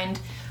mind,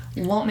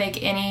 won't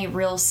make any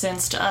real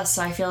sense to us.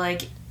 So I feel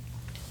like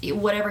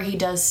whatever he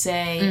does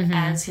say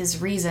as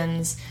his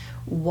reasons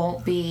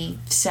won't be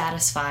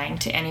satisfying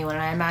to anyone,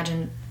 and I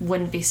imagine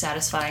wouldn't be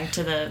satisfying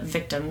to the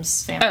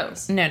victims'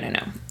 families. Oh,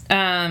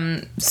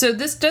 no. So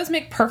this does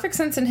make perfect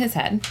sense in his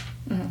head.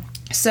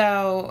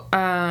 So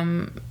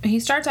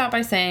he starts out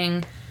by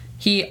saying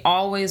he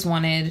always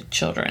wanted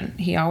children.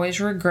 He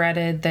always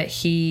regretted that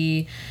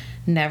he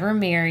never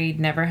married,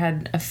 never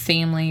had a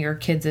family or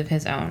kids of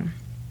his own.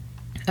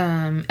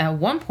 At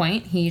one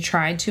point, he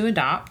tried to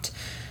adopt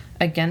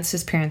against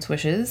his parents'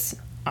 wishes,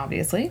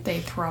 obviously.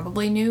 They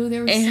probably knew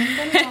there was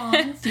something wrong.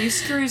 A few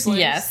screws loose.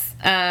 Yes.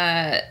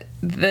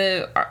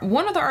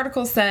 One of the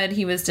articles said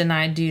he was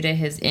denied due to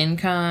his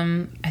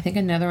income. I think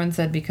another one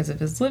said because of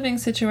his living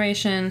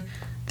situation.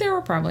 There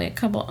were probably a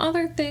couple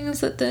other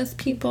things that those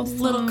people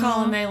saw. Little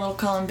column A, little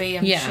column B,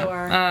 I'm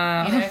sure.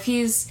 If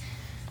he's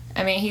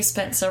I mean, he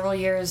spent several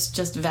years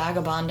just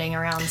vagabonding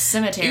around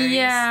cemeteries.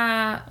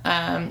 Yeah.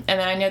 And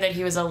then I know that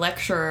he was a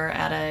lecturer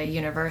at a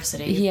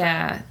university.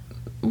 Yeah.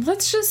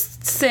 Let's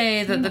just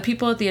say that the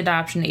people at the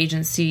adoption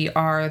agency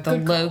are the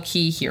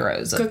low-key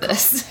heroes of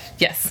this.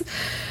 Yes.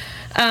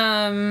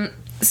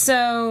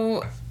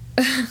 So,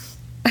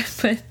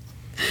 but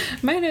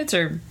my notes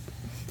are...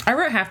 I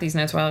wrote half these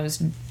notes while I was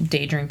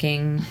day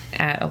drinking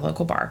at a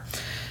local bar.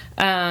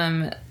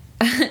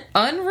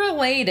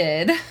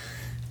 Unrelated...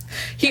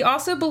 He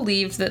also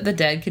believed that the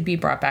dead could be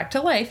brought back to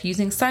life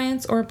using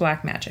science or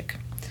black magic.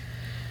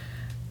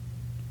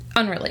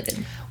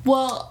 Unrelated.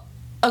 Well,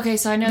 okay,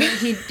 so I know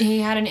that he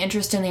had an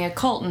interest in the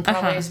occult and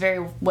probably is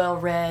very well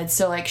read,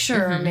 so, like,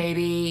 sure,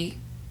 maybe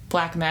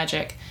black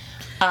magic.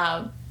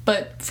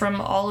 But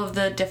from all of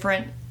the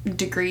different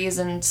degrees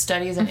and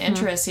studies and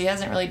interests, he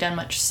hasn't really done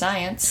much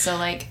science, so,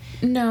 like...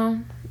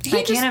 No.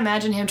 I can't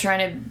imagine him trying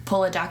to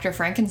pull a Dr.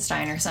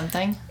 Frankenstein or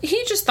something.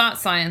 He just thought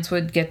science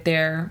would get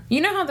there. You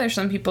know how there's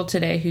some people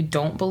today who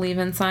don't believe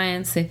in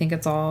science? They think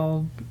it's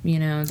all, the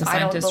scientists are all... I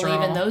don't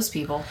believe in those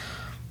people.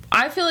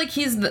 I feel like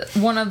he's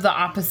one of the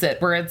opposite,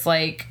 where it's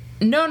like,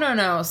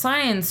 no,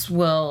 science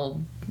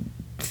will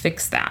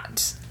fix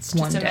that. It's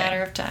just a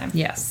matter of time.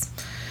 Yes.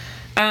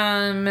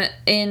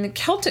 In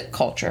Celtic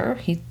culture,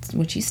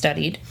 which he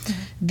studied,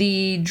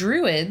 the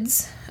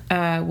Druids...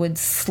 would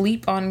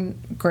sleep on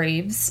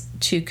graves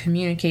to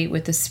communicate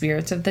with the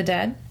spirits of the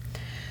dead.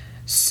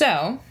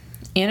 So,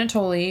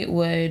 Anatoly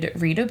would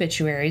read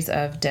obituaries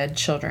of dead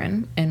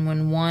children, and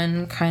when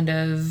one kind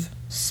of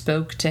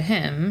spoke to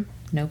him,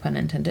 no pun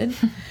intended,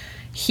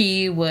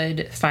 he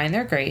would find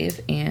their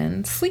grave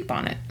and sleep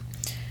on it.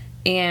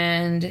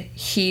 And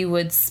he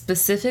would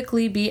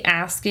specifically be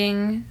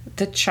asking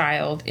the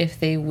child if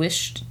they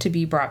wished to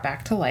be brought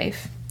back to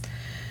life.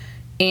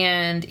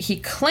 And he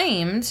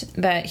claimed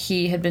that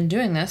he had been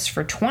doing this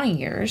for 20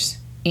 years,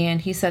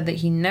 and he said that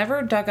he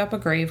never dug up a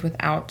grave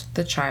without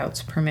the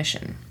child's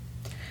permission.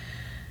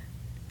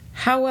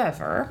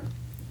 However,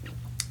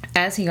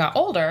 as he got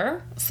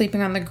older,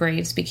 sleeping on the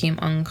graves became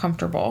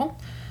uncomfortable,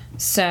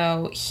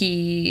 so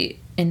he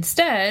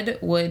instead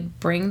would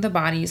bring the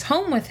bodies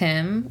home with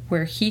him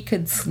where he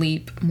could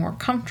sleep more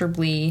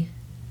comfortably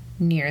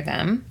near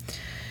them.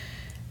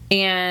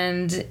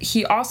 And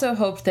he also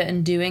hoped that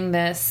in doing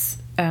this,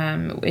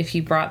 if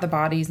he brought the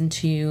bodies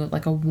into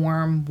like a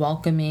warm,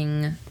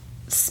 welcoming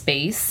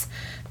space,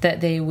 that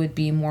they would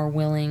be more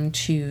willing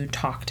to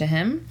talk to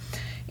him.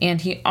 And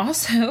he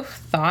also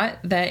thought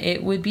that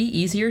it would be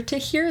easier to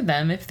hear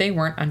them if they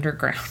weren't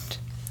underground.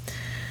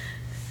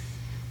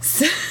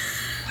 So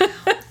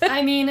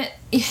I mean...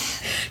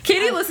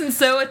 Katie listened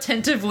so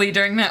attentively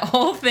during that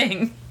whole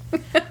thing.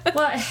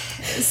 Well,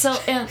 so,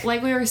 and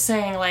like we were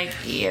saying, like,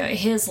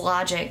 his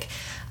logic...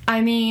 I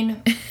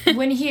mean,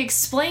 when he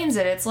explains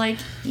it, it's like,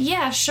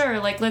 yeah, sure,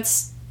 like,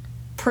 let's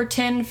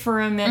pretend for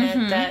a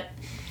minute that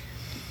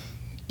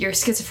you're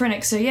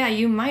schizophrenic, so yeah,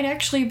 you might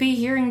actually be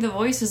hearing the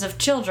voices of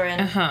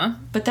children,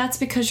 but that's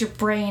because your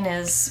brain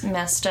is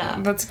messed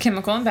up. That's a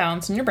chemical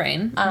imbalance in your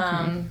brain.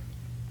 And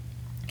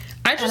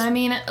I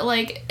mean,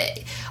 like,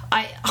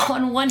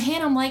 on one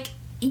hand, I'm like,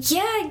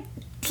 yeah,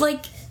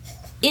 like,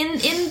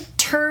 in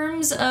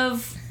terms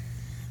of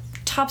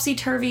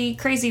topsy-turvy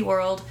crazy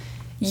world...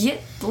 Yeah,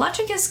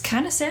 logic is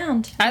kind of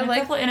sound in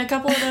a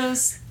couple of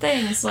those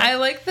things. Like, I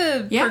like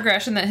the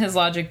progression that his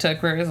logic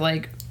took, where it was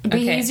like, it'd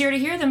be easier to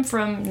hear them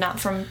not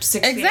from 6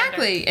 feet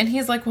exactly. And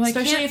he's like, well,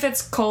 especially if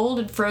it's cold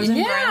and frozen.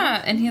 Yeah,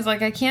 ground. And he's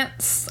like,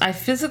 I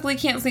physically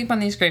can't sleep on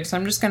these graves, so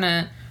I'm just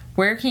gonna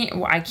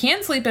I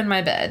can sleep in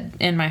my bed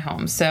in my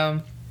home.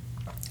 So,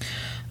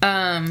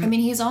 I mean,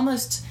 he's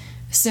almost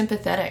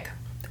sympathetic.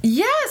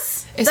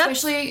 Yes,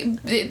 especially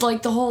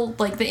like the whole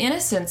the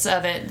innocence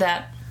of it,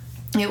 that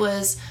it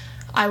was.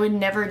 I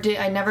never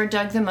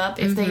dug them up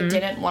if they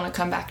didn't want to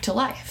come back to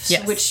life.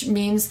 Yes. Which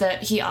means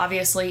that he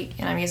obviously,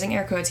 and I'm using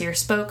air quotes here,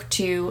 spoke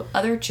to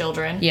other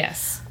children.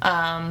 Yes.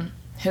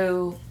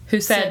 Who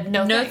said,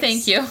 no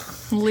thank you.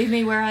 Leave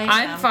me where I am.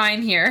 I'm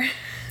fine here.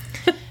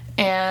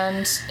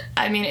 And,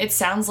 I mean, it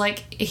sounds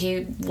like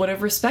he would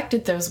have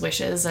respected those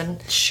wishes.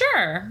 And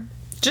sure.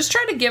 Just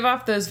try to give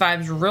off those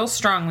vibes real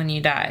strong when you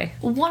die.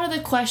 One of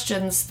the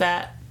questions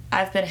that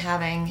I've been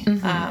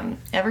having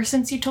ever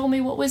since you told me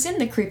what was in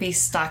the creepy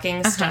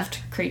stocking stuffed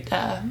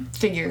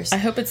figures. I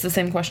hope it's the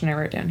same question I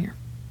wrote down here.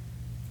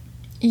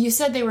 You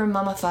said they were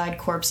mummified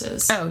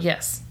corpses. Oh,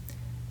 yes.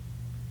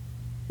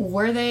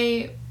 Were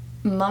they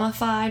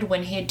mummified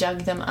when he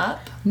dug them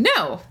up?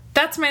 No.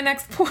 That's my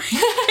next point.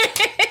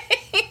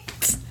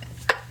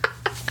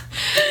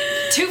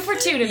 2 for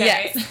 2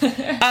 today.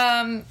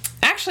 Yes.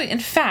 Actually, in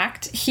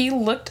fact, he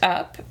looked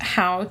up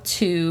how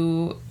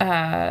to,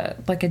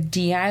 like a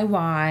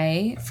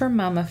DIY for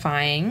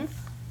mummifying.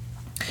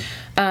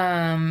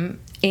 And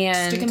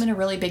stick him in a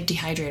really big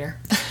dehydrator.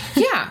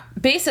 Yeah,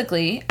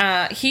 basically.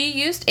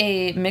 He used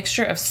a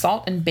mixture of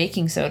salt and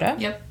baking soda.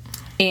 Yep.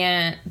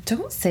 And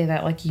don't say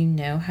that like you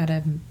know how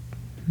to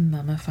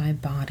mummify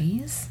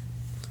bodies.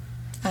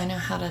 I know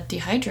how to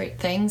dehydrate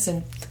things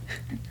and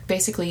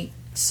basically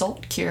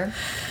salt cure.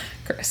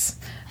 Chris.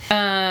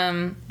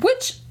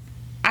 Which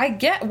I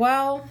get,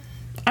 well,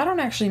 I don't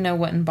actually know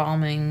what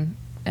embalming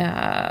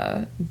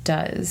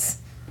does.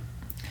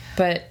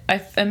 But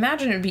I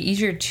imagine it would be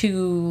easier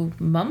to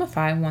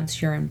mummify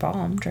once you're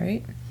embalmed,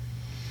 right?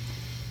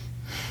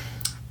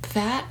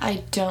 That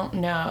I don't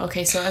know.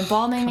 Okay, so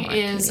embalming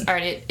is... All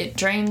right, it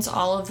drains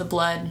all of the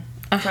blood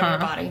from your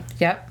body.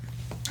 Yep.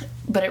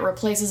 But it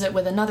replaces it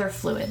with another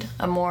fluid.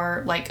 A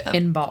more like...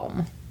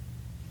 Embalm.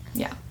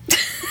 Yeah.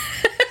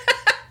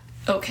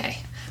 Okay.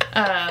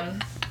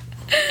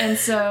 And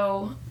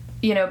so,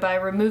 you know, by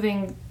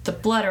removing the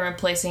blood and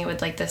replacing it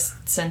with like this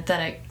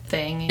synthetic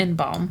thing...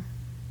 Embalm.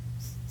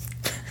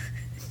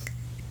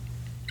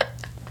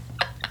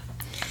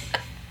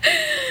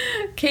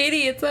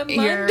 Katie, it's a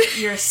Monday.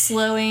 You're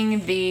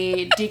slowing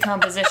the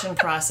decomposition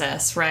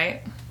process,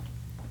 right?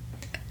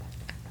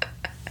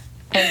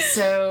 And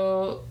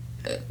so,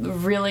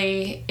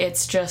 really,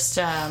 it's just,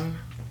 I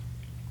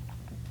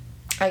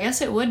guess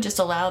it would just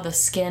allow the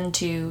skin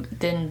to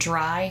then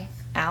dry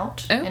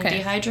out and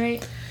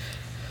dehydrate.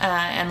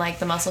 And, like,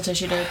 the muscle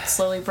tissue to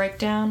slowly break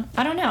down.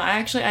 I don't know.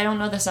 I don't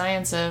know the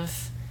science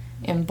of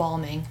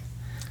embalming.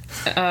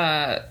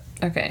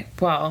 Okay,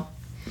 well...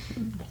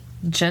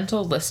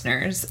 Gentle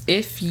listeners,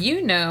 if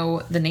you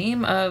know the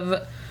name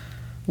of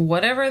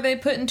whatever they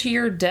put into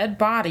your dead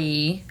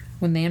body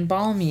when they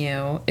embalm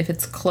you, if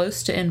it's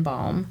close to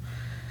embalm...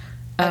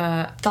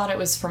 I thought it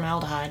was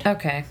formaldehyde.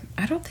 Okay.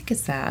 I don't think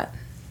it's that.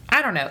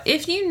 I don't know.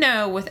 If you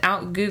know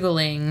without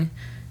Googling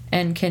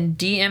and can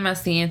DM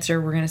us the answer,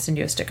 we're going to send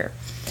you a sticker.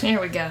 There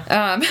we go.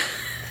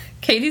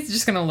 Katie's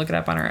just going to look it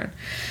up on her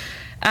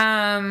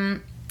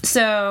own.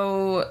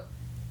 So...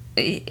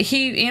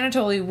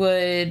 Anatoly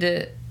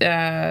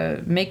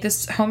would make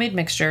this homemade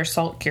mixture,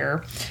 salt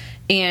cure,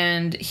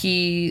 and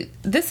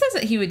this says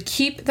that he would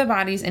keep the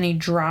bodies in a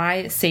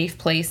dry, safe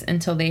place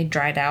until they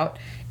dried out.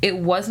 It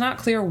was not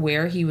clear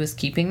where he was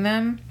keeping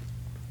them.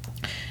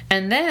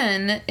 And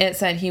then it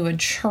said he would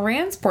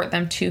transport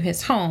them to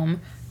his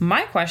home.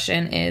 My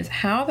question is,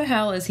 how the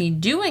hell is he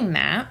doing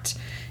that?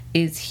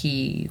 Is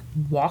he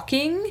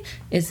walking?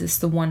 Is this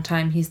the one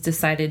time he's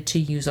decided to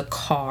use a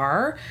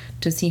car?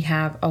 Does he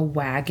have a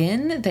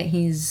wagon that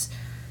he's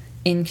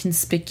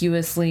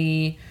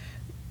inconspicuously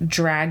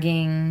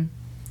dragging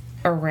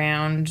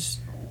around?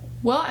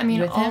 Well, I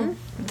mean, all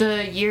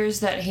the years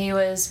that he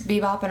was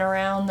bebopping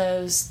around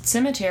those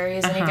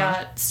cemeteries and he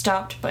got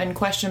stopped and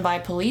questioned by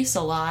police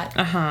a lot,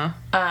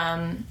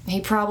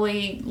 he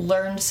probably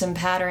learned some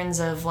patterns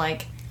of,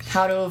 like,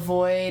 how to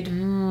avoid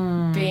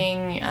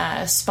being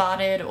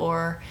spotted,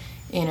 or,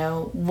 you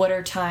know, what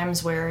are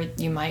times where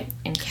you might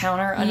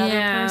encounter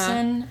another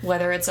person,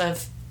 whether it's a,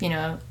 you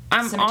know,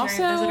 cemetery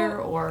visitor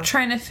or... I'm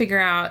trying to figure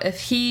out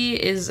if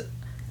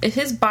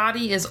his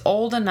body is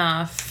old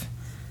enough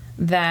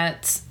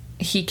that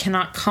he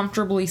cannot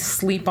comfortably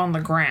sleep on the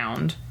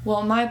ground.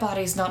 Well, my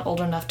body's not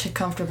old enough to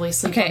comfortably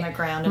sleep on the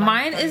ground. And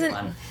mine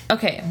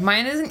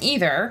isn't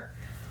either,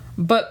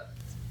 but...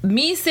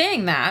 Me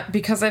saying that,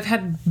 because I've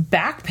had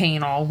back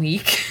pain all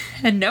week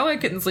and know I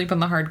couldn't sleep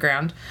on the hard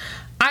ground,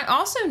 I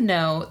also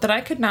know that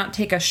I could not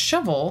take a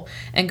shovel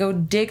and go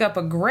dig up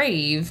a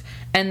grave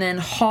and then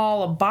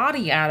haul a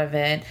body out of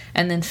it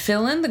and then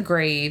fill in the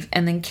grave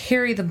and then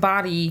carry the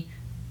body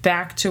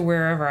back to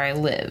wherever I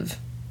live.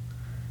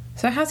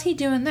 So how's he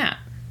doing that?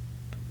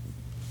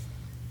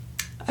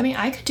 I mean,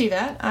 I could do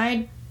that.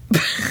 I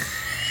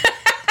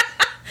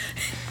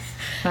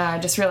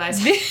just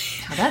realized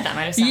how bad that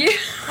might have sounded. Yeah.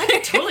 I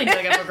could totally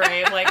dig up a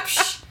grave. Like,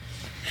 psh,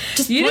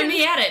 just point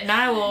me at it and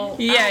I will.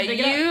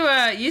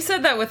 Yeah, you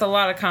said that with a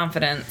lot of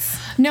confidence.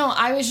 No,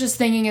 I was just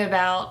thinking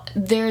about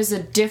there's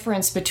a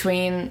difference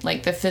between,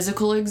 like, the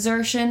physical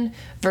exertion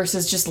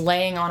versus just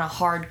laying on a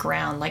hard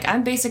ground. Like,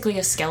 I'm basically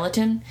a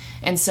skeleton,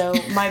 and so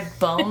my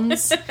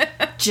bones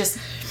just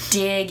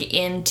dig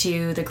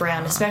into the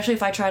ground. Especially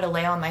if I try to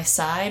lay on my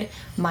side,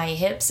 my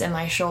hips and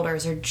my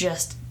shoulders are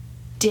just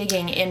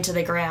digging into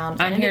the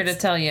ground. I'm here to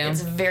tell you.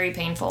 It's very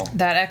painful.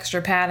 That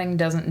extra padding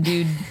doesn't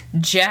do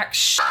jack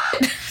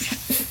shit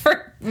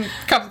for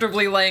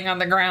comfortably laying on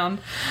the ground.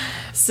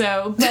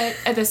 So, but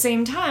at the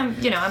same time,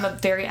 you know, I'm a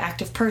very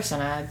active person.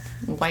 I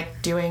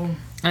like doing...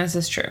 This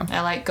is true.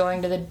 I like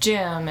going to the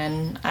gym,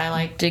 and I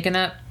like... digging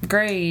up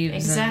graves.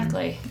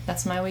 Exactly.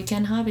 That's my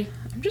weekend hobby.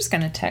 I'm just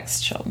going to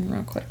text Sheldon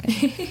real quick and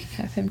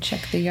have him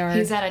check the yard.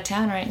 He's out of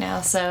town right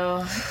now,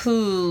 so...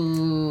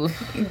 Ooh.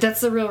 That's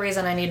the real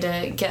reason I need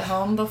to get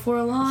home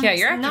before long. Yeah,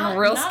 you're acting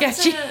real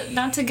sketchy.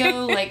 Not to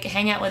go, like,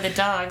 hang out with the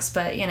dogs,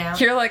 but, you know...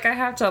 You're like, I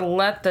have to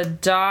let the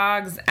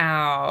dogs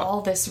out.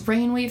 All this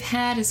rain we've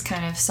had has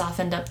kind of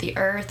softened up the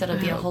earth. It'll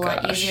be a whole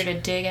lot easier to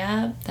dig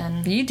up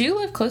than... You do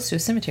live close to a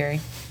cemetery.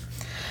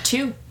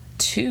 Two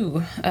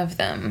of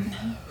them.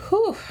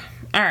 Whew.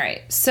 All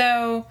right,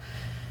 so...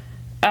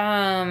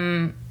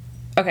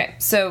 okay,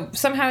 so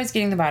somehow he's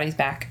getting the bodies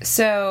back.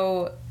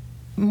 So,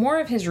 more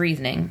of his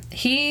reasoning.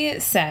 He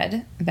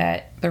said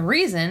that the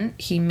reason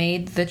he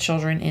made the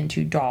children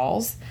into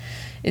dolls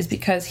is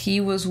because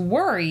he was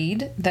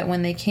worried that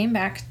when they came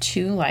back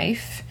to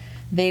life,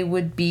 they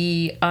would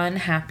be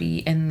unhappy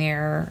in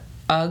their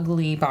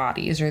ugly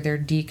bodies or their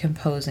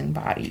decomposing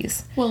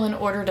bodies. Well, in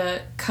order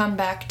to come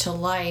back to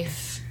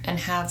life and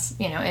have,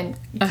 and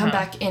come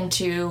back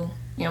into,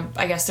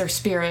 I guess their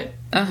spirit,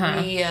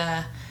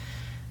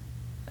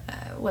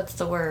 what's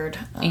the word?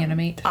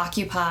 Animate.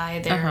 Occupy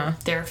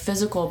their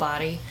physical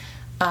body,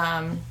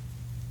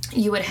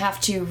 you would have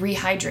to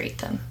rehydrate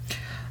them.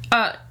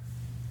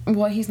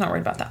 Well, he's not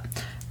worried about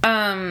that.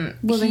 Then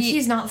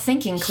he's not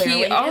thinking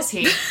clearly, is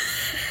he?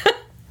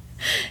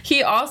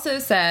 He also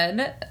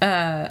said,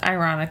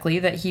 ironically,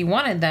 that he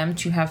wanted them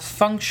to have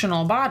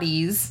functional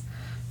bodies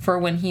for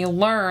when he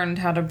learned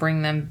how to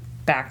bring them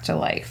back to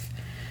life.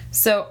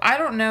 So I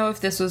don't know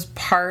if this was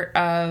part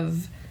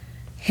of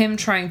him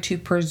trying to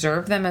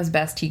preserve them as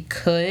best he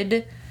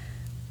could,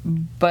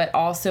 but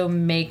also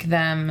make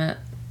them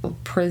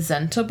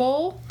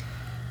presentable.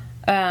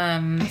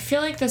 I feel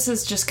like this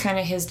is just kind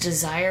of his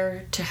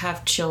desire to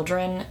have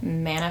children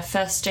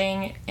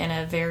manifesting in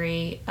a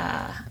very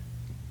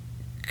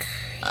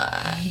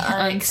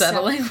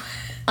unsettling,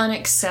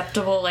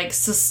 unacceptable, like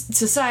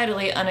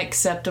societally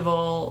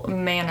unacceptable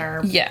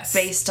manner. Yes,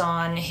 based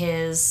on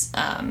his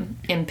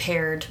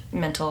impaired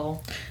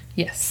mental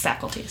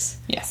faculties.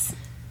 Yes.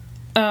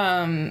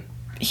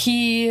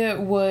 He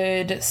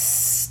would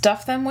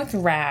stuff them with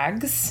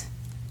rags.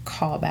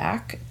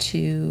 Callback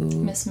to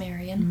Miss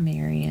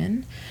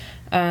Marion,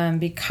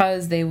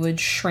 because they would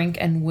shrink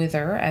and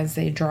wither as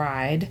they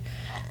dried.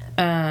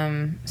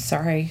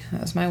 Sorry,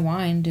 that was my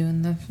wine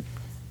doing the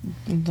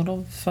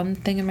little fun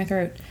thing in my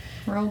throat.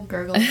 We're all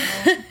gurgling.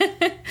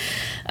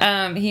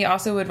 He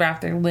also would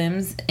wrap their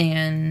limbs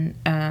in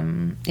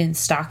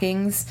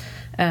stockings.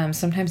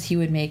 Sometimes he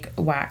would make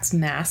wax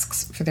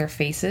masks for their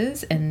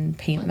faces and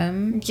paint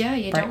them. Yeah,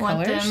 you don't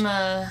want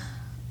them.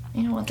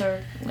 You don't want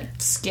their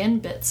skin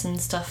bits and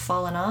stuff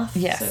falling off.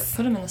 Yes. So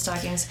put them in the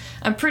stockings.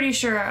 I'm pretty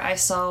sure I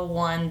saw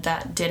one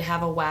that did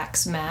have a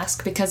wax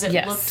mask because it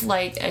looked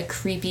like a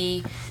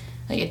creepy,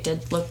 it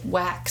did look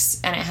wax,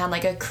 and it had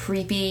a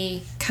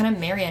creepy kind of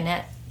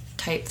marionette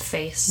type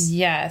face.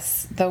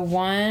 Yes. The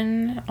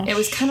one... It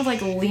was kind of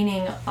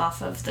leaning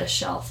off of the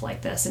shelf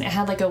like this, and it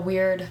had a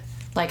weird,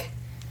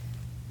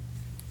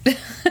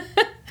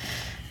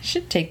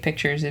 should take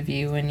pictures of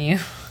you when you...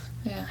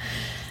 Yeah.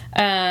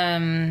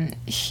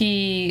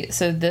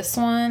 So this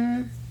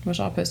one, which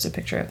I'll post a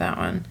picture of that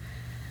one.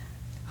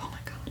 Oh my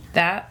god.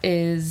 That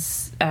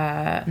is,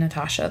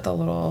 Natasha, the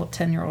little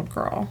 10-year-old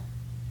girl.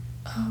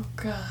 Oh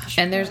gosh.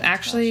 And there's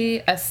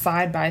actually a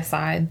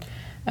side-by-side,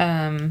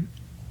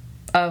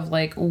 of,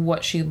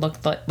 what she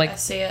looked like. I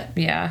see it.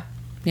 Yeah.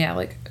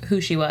 Yeah, who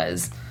she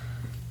was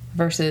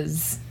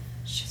versus...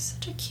 She's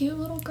such a cute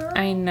little girl.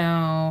 I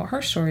know.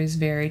 Her story's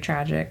very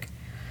tragic.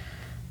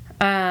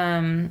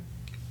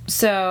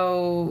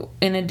 So,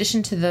 in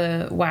addition to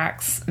the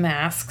wax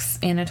masks,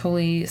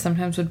 Anatoly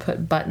sometimes would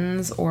put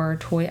buttons or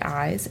toy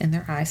eyes in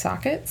their eye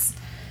sockets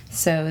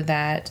so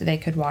that they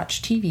could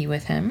watch TV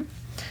with him.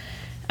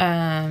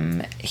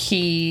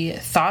 He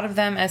thought of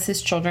them as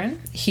his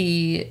children.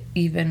 He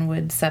even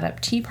would set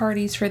up tea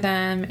parties for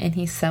them, and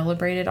he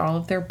celebrated all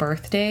of their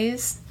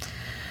birthdays.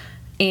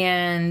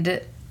 And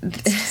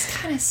it's just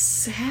kind of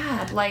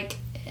sad.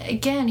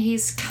 Again,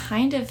 he's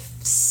kind of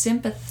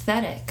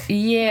sympathetic.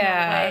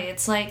 Yeah. In a way.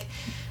 It's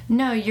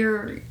no,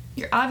 you're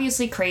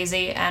obviously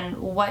crazy, and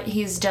what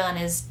he's done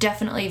is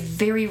definitely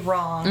very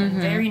wrong,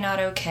 and very not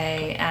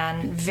okay,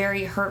 and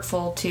very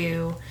hurtful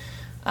to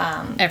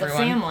the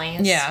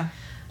families. Yeah.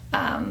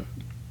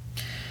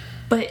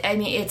 But I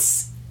mean,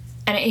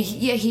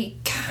 he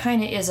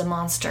kind of is a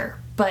monster,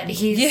 but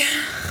he's. Yeah.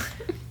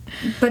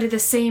 But at the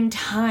same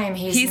time,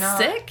 he's not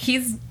sick.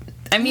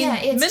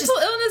 Mental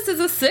illness is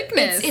a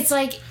sickness. It's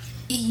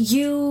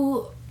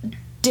you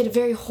did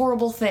very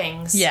horrible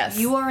things. Yes.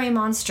 You are a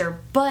monster,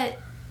 but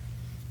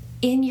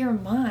in your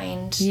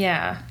mind,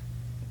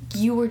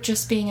 you were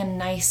just being a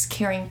nice,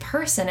 caring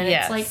person, and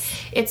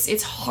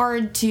it's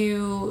hard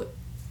to,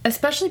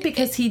 especially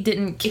because he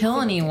didn't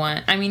kill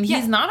anyone. I mean,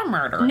 he's not a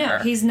murderer. No,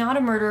 he's not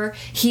a murderer.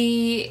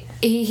 He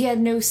had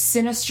no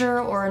sinister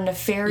or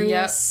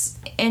nefarious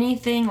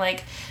anything.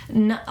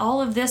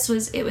 All of this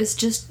was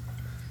just.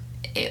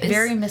 It was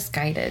very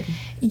misguided.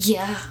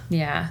 Yeah.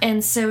 Yeah.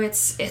 And so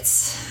it's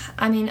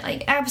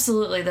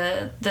absolutely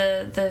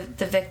the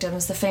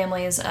victims, the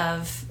families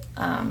of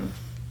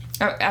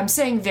I'm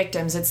saying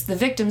victims, the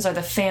victims are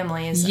the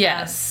families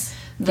yes.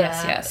 of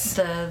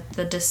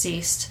the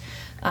deceased,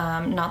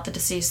 not the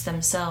deceased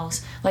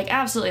themselves.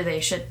 Absolutely they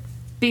should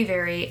be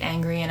very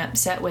angry and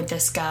upset with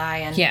this guy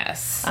and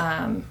yes.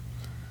 Have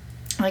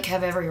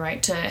every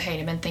right to hate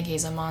him and think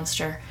he's a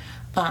monster.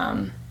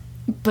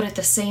 But at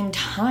the same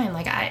time,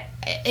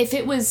 if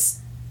it was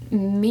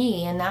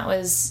me and that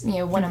was,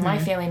 one of my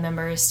family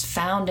members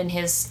found in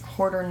his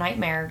hoarder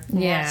nightmare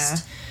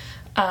nest,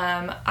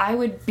 I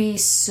would be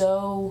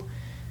so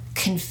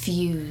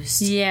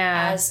confused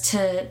as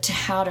to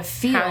how to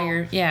feel.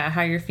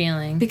 How you're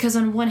feeling. Because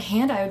on one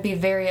hand, I would be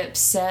very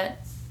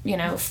upset,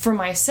 for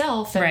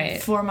myself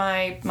and for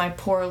my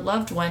poor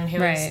loved one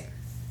who is,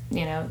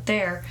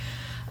 there.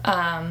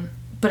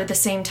 But at the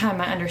same time,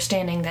 my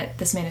understanding that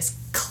this man is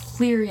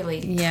clearly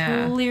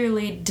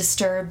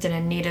disturbed and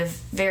in need of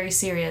very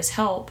serious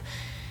help,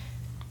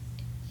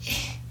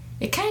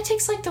 it kind of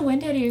takes like the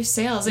wind out of your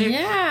sails. It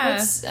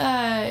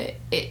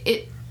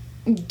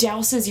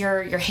douses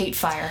your hate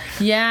fire.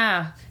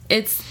 Yeah.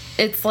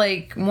 It's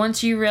like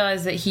once you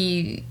realize that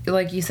he,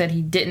 like you said,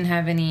 he didn't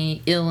have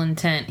any ill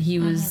intent.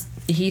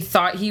 He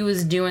thought he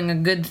was doing a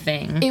good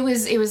thing. It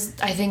was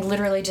I think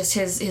literally just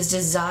his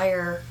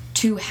desire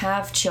to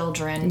have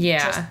children.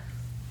 Yeah. Just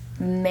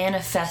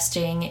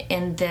manifesting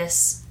in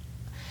this,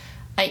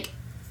 like,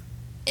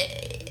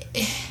 I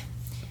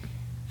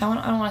don't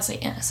want to say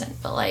innocent,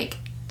 but like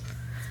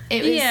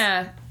it was.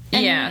 Yeah.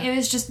 It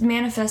was just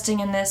manifesting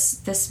in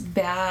this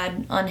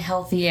bad,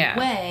 unhealthy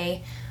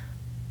way,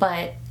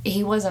 but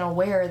he wasn't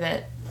aware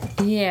that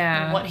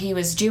what he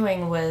was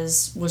doing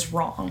was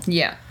wrong.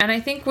 Yeah. And I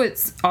think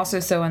what's also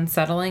so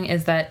unsettling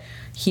is that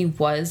he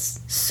was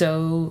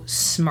so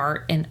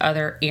smart in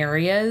other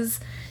areas.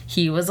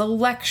 He was a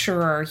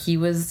lecturer. He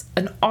was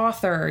an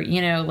author,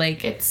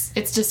 like... It's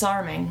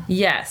disarming.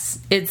 Yes.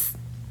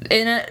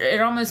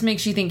 It almost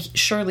makes you think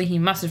surely he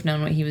must have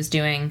known what he was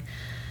doing,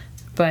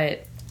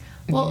 but...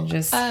 Well,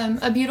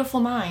 A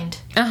Beautiful Mind.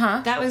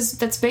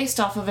 That's based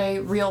off of a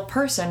real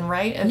person,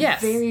 right? A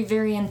very,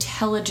 very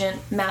intelligent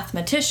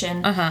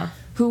mathematician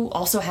who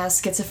also has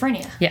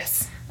schizophrenia.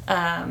 Yes.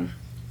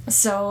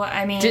 So,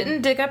 I mean...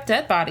 Didn't dig up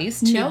dead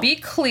bodies, to be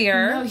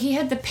clear. No, he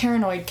had the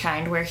paranoid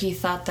kind where he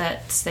thought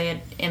that they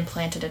had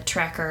implanted a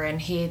tracker and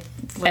he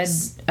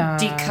was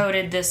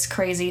decoded this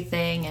crazy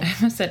thing. And... I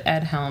almost said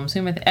Ed Helms.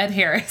 Who am I? Ed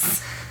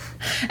Harris.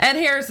 Ed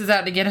Harris is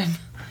out to get him.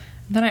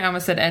 Then I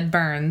almost said Ed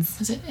Burns.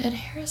 Was it Ed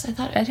Harris? I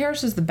thought... Ed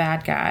Harris is the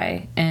bad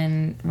guy,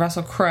 and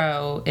Russell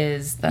Crowe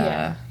is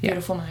the...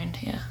 Beautiful Mind,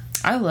 yeah.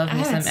 I love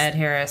me some Ed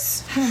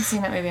Harris. I haven't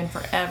seen that movie in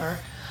forever.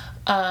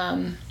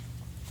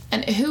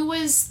 And who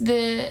was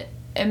the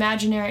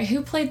imaginary...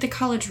 Who played the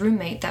college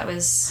roommate that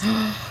was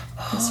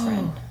his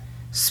friend?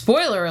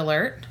 Spoiler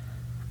alert.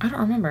 I don't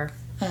remember.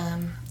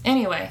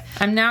 Anyway.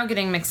 I'm now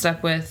getting mixed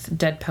up with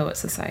Dead Poet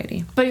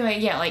Society. But anyway,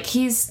 yeah, like,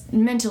 he's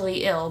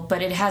mentally ill,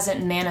 but it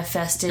hasn't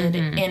manifested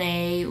in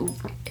a...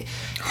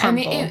 Harmful. I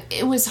mean,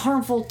 it was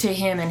harmful to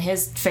him and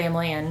his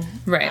family and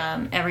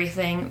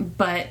everything,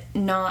 but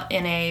not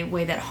in a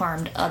way that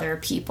harmed other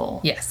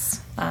people.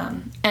 Yes.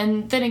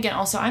 And then again,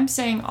 also, I'm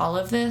saying all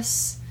of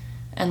this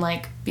and,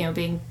 like,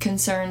 being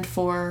concerned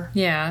for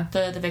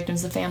the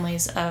victims, the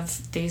families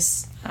of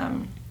these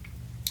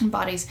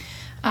bodies.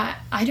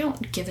 I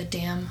don't give a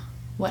damn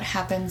what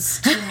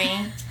happens to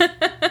me,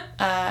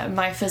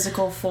 my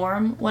physical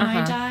form when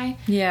I die.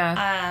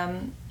 Yeah.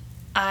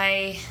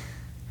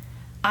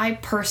 I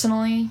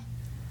personally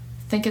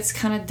think it's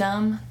kind of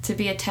dumb to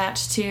be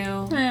attached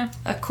to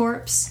a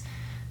corpse,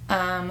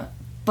 but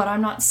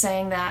I'm not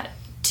saying that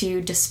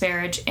to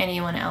disparage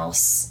anyone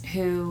else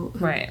who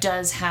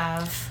does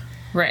have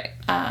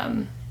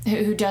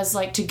who does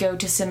like to go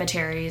to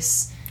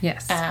cemeteries.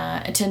 Yes.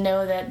 To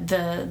know that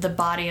the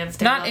body of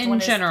their not loved in one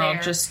general, is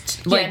there.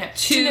 just like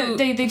to know,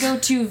 they go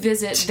to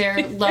visit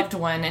their loved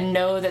one and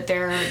know that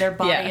their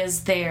body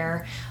is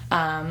there.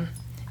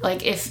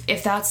 Like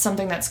if that's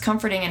something that's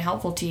comforting and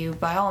helpful to you,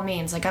 by all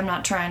means. Like, I'm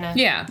not trying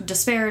to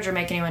disparage or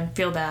make anyone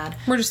feel bad.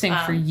 We're just saying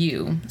for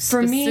you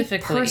for me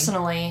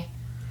personally,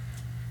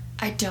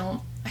 I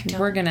don't.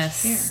 We're gonna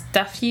care.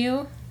 stuff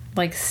you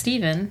like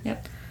Steven.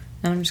 Yep.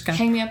 And I'm just gonna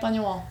hang me up on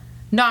your wall.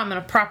 No, I'm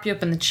going to prop you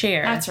up in the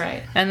chair. That's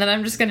right. And then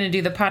I'm just going to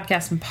do the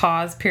podcast and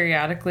pause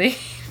periodically.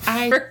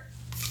 I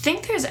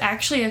think there's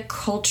actually a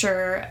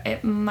culture,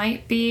 it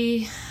might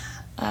be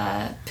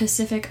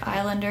Pacific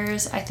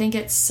Islanders. I think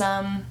it's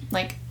some,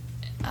 like,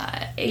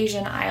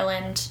 Asian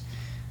island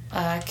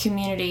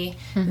community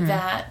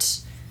that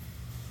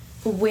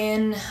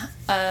when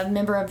a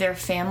member of their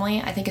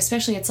family, I think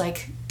especially it's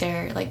like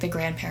their, like the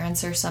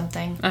grandparents or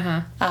something,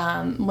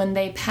 when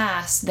they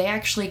pass, they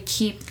actually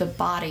keep the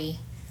body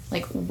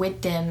like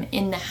with them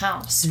in the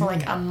house for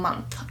like a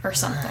month or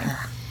something.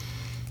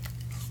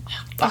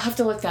 I'll have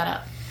to look that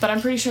up, but I'm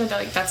pretty sure that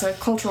like that's a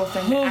cultural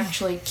thing to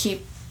actually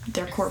keep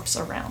their corpse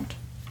around.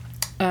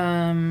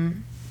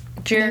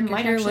 Jarek,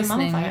 might if you're actually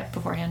listening, mummify it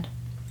beforehand.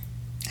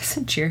 I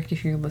said Jarek,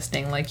 if you're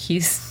listening, like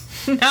he's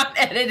not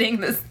editing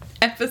this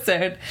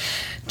episode.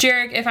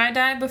 Jarek, if I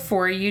die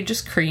before you,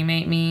 just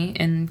cremate me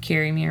and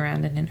carry me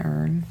around in an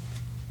urn.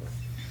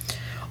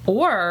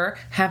 Or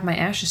have my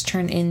ashes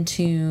turned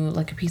into,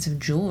 like, a piece of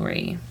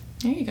jewelry.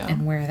 There you go.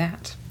 And wear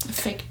that. A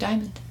fake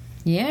diamond.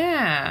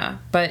 Yeah.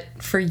 But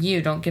for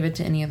you, don't give it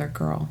to any other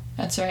girl.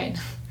 That's right.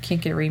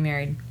 Can't get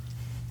remarried.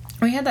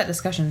 We had that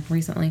discussion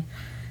recently.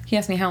 He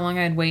asked me how long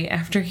I'd wait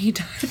after he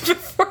died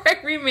before I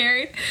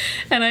remarried.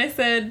 And I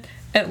said,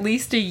 at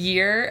least a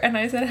year. And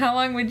I said, how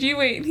long would you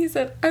wait? And he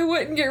said, I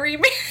wouldn't get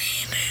remarried.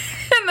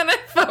 And then I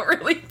felt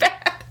really bad.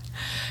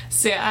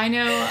 See, I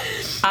know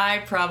I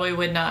probably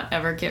would not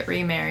ever get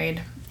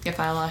remarried if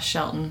I lost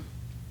Shelton.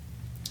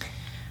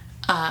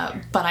 But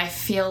I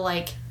feel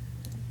like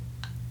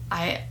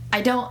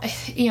I don't,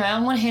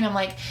 on one hand, I'm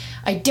like,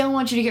 I don't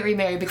want you to get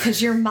remarried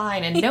because you're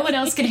mine and no one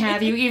else can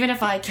have you, even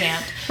if I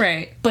can't.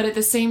 Right. But at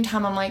the same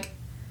time, I'm like,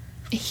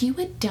 he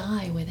would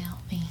die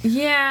without me.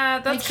 Yeah,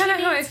 that's kind of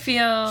how I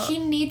feel. He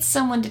needs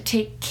someone to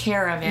take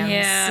care of him.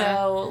 Yeah.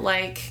 So,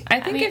 I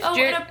think if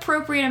an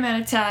appropriate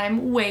amount of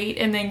time, wait,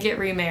 and then get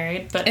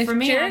remarried. But for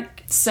me, I'm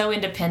so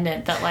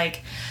independent that,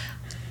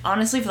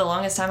 honestly, for the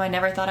longest time, I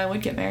never thought I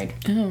would get married.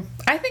 Oh,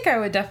 I think I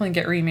would definitely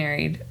get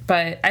remarried.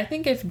 But I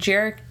think if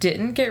Jarek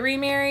didn't get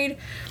remarried,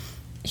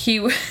 he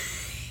would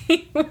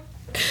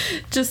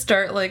just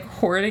start,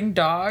 hoarding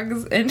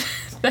dogs, and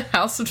the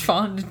house would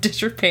fall into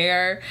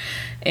disrepair.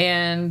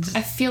 And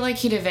I feel like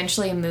he'd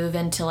eventually move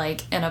into,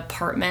 an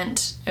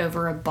apartment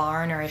over a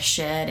barn or a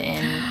shed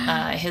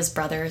in his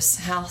brother's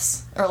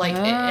house. Or,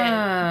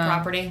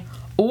 property.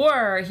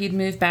 Or he'd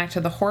move back to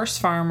the horse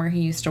farm where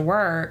he used to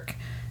work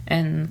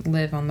and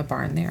live on the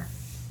barn there.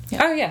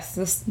 Yeah. Oh, yes.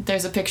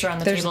 There's a picture on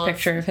the table. There's a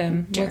picture of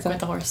him with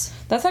the horse.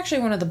 That's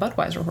actually one of the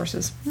Budweiser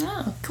horses.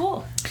 Oh,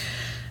 cool.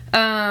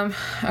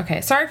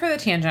 Okay. Sorry for the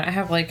tangent. I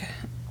have,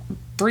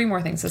 3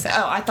 more things to say.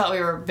 Oh, I thought we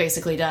were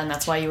basically done.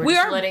 That's why you were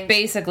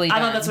basically done.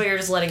 I thought that's why you were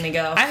just letting me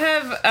go. I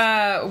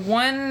have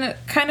one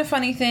kind of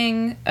funny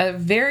thing, a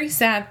very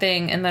sad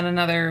thing, and then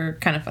another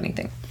kind of funny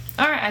thing.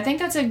 All right, I think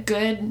that's a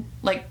good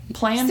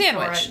plan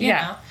sandwich, for it.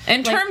 Yeah.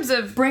 In terms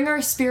of bring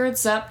our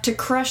spirits up to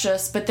crush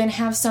us, but then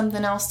have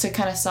something else to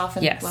kind of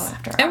soften the blow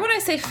after. And when I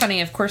say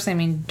funny, of course I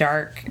mean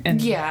dark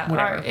and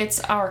whatever. It's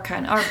our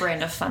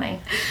brand of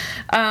funny.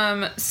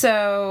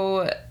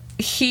 So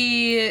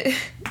he,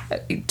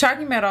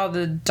 talking about all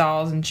the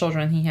dolls and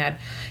children he had,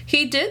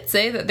 he did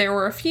say that there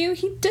were a few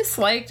he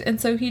disliked, and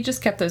so he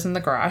just kept those in the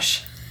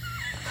garage.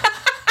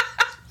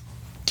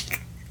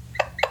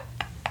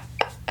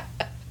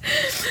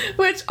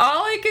 Which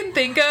all I can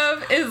think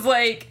of is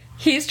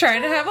he's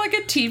trying to have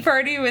a tea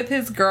party with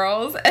his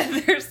girls,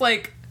 and there's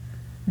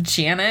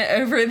Janet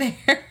over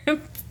there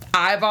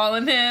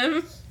eyeballing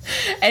him,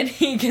 and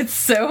he gets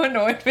so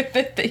annoyed with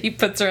it that he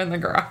puts her in the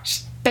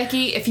garage.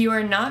 Becky, if you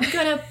are not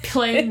gonna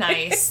play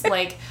nice,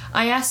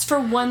 I asked for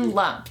one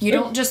lump. You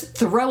don't just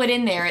throw it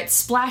in there. It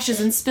splashes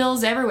and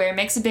spills everywhere,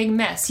 makes a big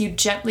mess. You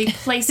gently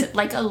place it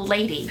like a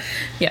lady.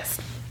 Yes.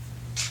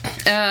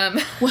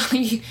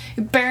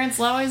 Parents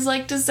always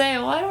like to say,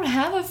 well, I don't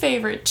have a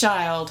favorite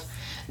child.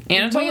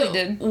 Anna totally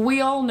did.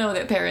 We all know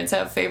that parents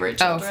have favorite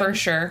children. Oh, for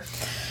sure.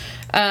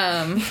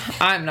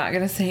 I'm not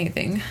going to say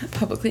anything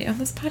publicly on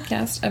this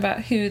podcast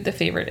about who the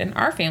favorite in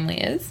our family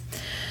is.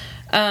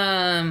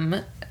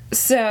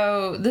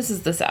 So this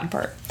is the sad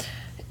part.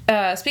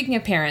 Speaking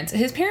of parents,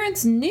 his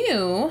parents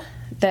knew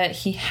that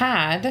he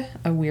had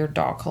a weird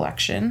doll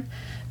collection,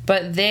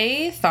 but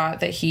they thought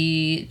that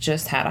he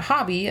just had a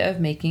hobby of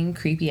making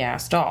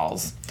creepy-ass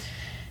dolls.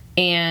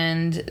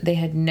 And they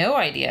had no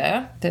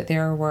idea that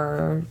there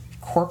were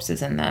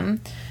corpses in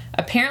them.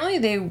 Apparently,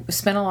 they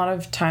spent a lot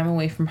of time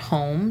away from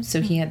home, so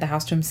he had the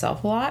house to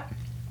himself a lot.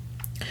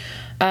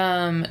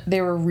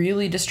 They were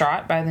really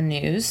distraught by the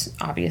news,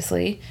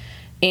 obviously.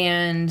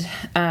 And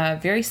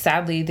very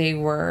sadly, they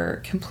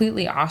were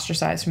completely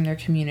ostracized from their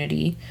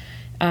community.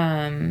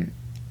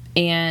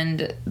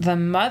 And the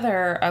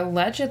mother,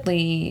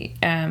 allegedly,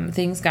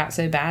 things got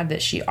so bad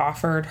that she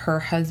offered her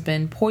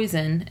husband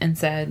poison and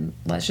said,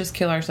 let's just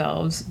kill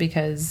ourselves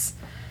because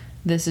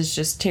this is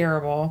just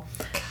terrible.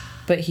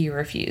 But he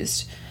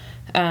refused.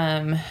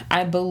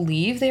 I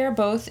believe they are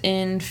both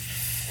in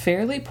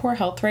fairly poor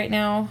health right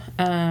now.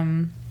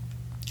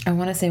 I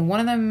want to say one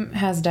of them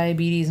has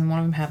diabetes and one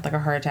of them had a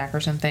heart attack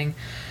or something.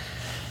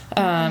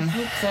 I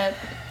hope that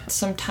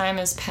some time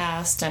has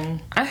passed,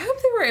 and I hope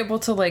they were able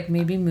to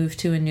maybe move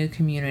to a new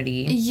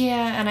community.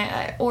 Yeah,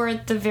 and or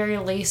at the very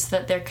least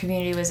that their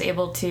community was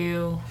able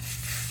to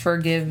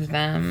forgive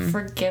them.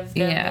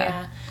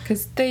 Yeah,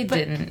 because they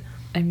didn't.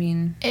 I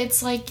mean,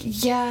 it's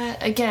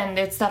again,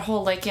 it's that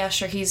whole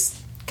sure,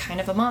 he's kind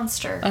of a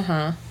monster.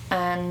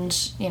 And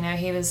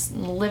he was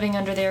living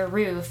under their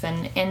roof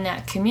and in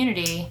that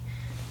community.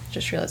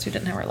 Just realized we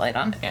didn't have our light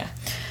on. Yeah.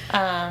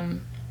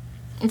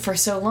 For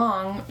so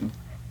long.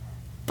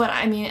 But,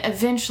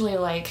 eventually,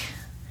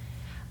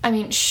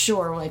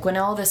 sure, when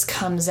all this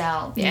comes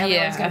out,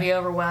 everyone's going to be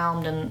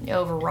overwhelmed and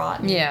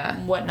overwrought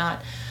and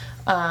whatnot.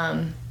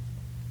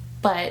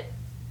 But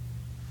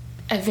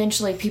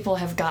eventually people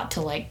have got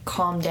to,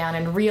 calm down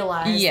and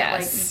realize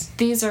that,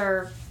 these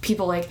are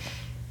people,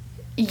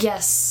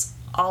 yes,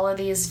 all of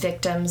these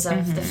victims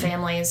of the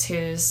families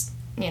whose,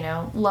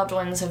 loved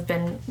ones have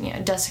been,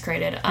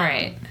 desecrated.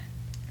 Right.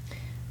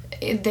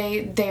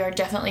 They are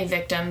definitely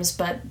victims,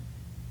 but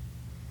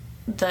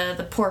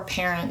the poor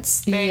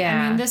parents.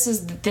 This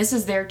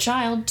is their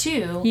child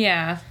too.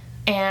 Yeah.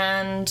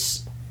 And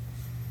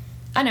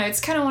I know it's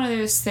kind of one of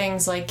those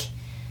things I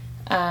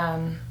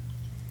don't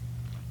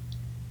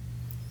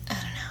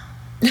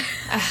know.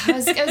 I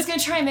was gonna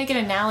try and make an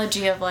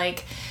analogy of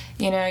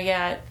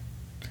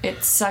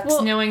it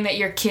sucks knowing that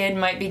your kid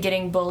might be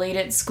getting bullied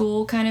at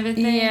school, kind of a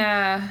thing.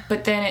 Yeah.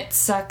 But then it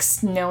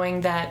sucks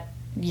knowing that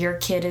your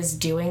kid is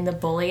doing the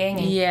bullying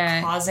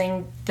and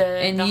causing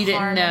the you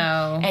didn't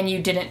know. And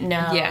you didn't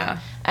know. Yeah.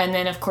 And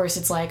then, of course,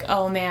 it's like,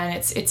 oh, man,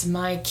 it's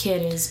my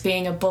kid is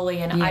being a bully,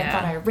 and I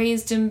thought I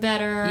raised him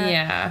better.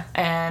 Yeah.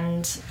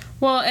 And...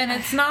 Well, and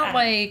it's not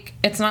like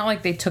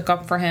they took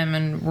up for him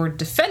and were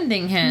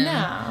defending him. No,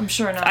 I'm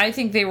sure not. I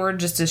think they were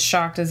just as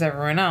shocked as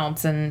everyone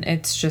else, and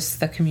it's just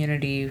the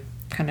community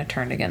kind of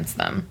turned against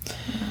them.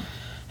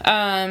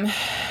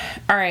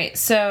 All right,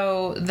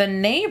 so the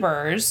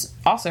neighbors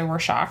also were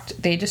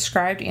shocked. They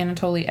described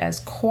Anatoly as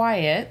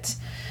quiet.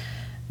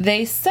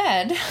 They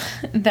said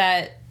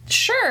that,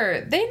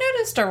 sure, they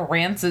noticed a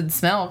rancid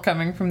smell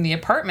coming from the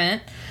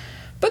apartment,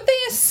 but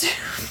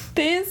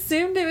they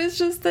assumed it was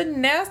just the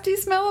nasty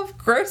smell of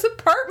gross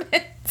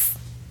apartments.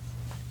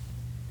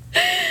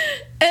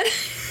 And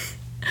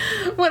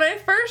when I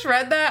first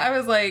read that, I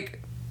was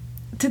like,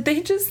 did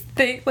they just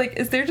think, like,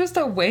 is there just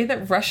a way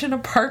that Russian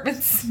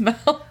apartments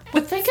smell?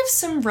 But think of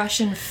some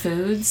Russian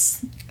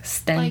foods.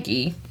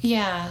 Stanky.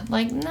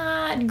 Like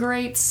not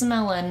great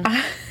smelling.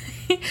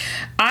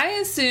 I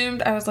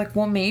assumed, I was like,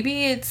 well,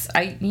 maybe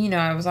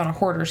I was on a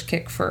hoarder's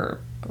kick for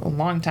a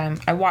long time.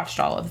 I watched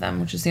all of them,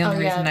 which is the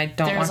only reason I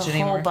don't watch it anymore. There's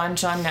a whole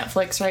bunch on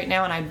Netflix right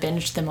now, and I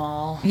binged them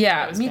all.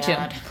 Yeah, me too.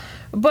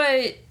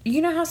 But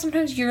you know how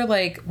sometimes you're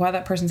like, wow,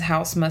 that person's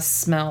house must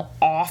smell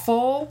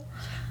awful?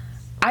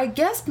 I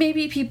guess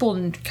maybe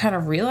people kind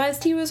of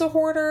realized he was a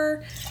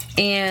hoarder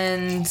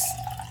and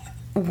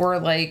were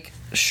like,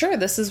 sure,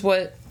 this is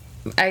what...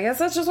 I guess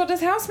that's just what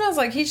his house smells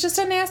like. He's just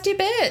a nasty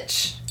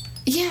bitch.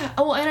 Yeah.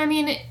 Oh, and I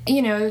mean,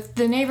 if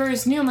the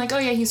neighbors knew him, like, oh,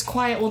 yeah, he's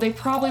quiet. Well, they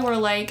probably were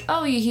like,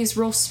 oh, yeah, he's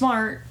real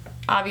smart,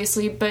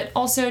 obviously, but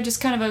also just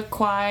kind of a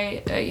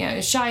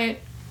quiet, shy...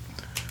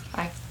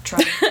 I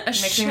tried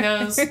mixing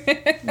those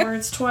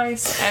words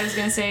twice. I was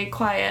going to say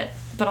quiet,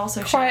 but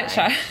also shy. Quiet,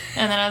 shy.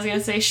 And then I was going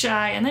to say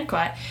shy and then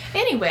quiet.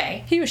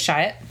 Anyway. He was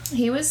shy.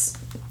 He was...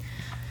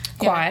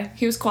 Quiet. Yeah,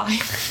 he was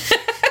quiet.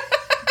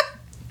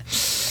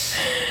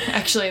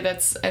 Actually,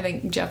 that's, I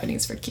think,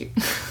 Japanese for cute.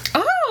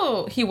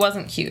 Oh, he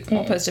wasn't cute.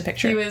 We'll post a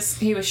picture. He was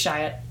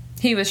shy.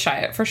 He was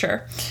shy, for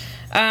sure.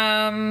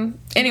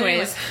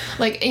 Anyways.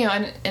 Like,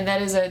 and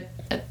that is a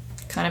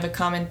kind of a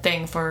common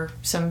thing for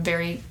some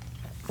very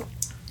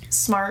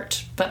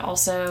smart, but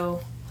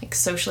also like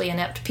socially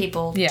inept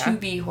people to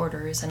be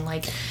hoarders, and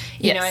like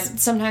you know, and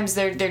sometimes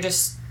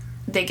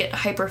they get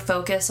hyper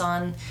focus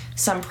on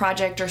some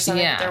project or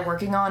something that they're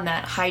working on,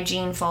 that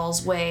hygiene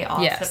falls way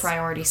off the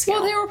priority scale.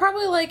 Well, they were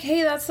probably like,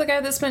 hey, that's the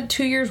guy that spent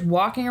 2 years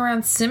walking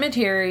around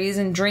cemeteries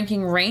and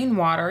drinking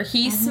rainwater.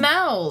 He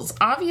smells.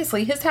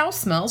 Obviously, his house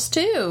smells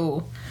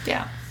too.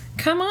 Yeah.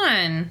 Come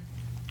on.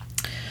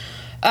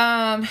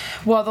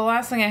 Well, the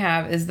last thing I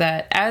have is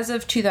that as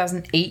of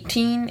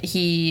 2018,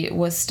 he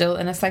was still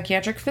in a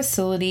psychiatric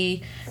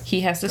facility.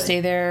 He has to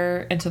stay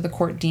there until the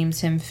court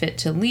deems him fit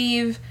to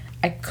leave.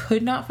 I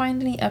could not find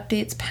any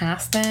updates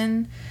past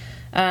then.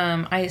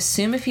 I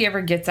assume if he ever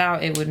gets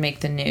out, it would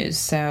make the news,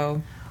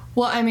 so...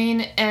 Well, I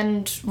mean,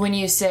 and when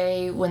you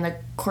say when the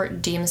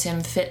court deems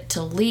him fit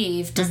to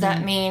leave, does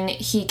that mean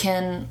he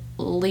can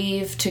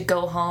leave to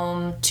go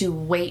home to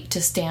wait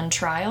to stand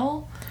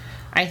trial?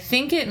 I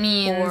think it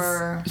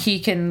means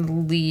he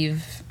can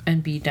leave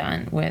and be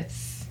done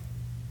with...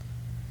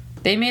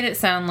 They made it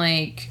sound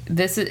like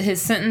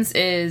his sentence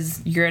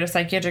is you're at a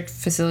psychiatric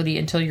facility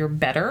until you're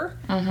better,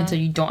 until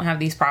you don't have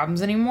these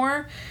problems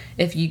anymore.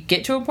 If you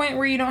get to a point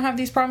where you don't have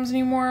these problems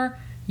anymore,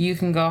 you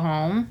can go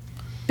home.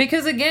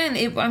 Because again,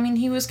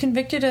 he was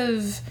convicted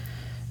of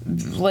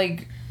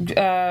like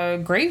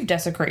grave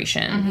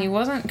desecration. He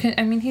wasn't.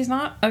 He's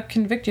not a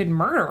convicted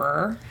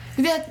murderer.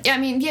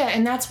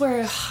 And that's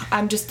where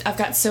I've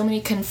got so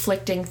many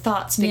conflicting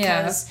thoughts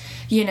because,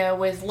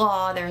 with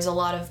law, there's a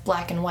lot of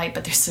black and white,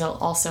 but there's still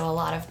also a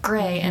lot of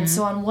gray. And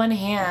so on one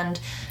hand,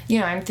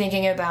 I'm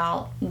thinking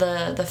about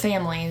the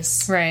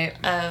families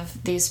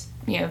of these,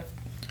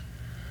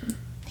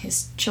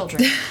 his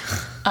children,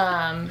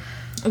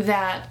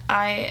 that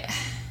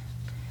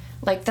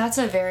that's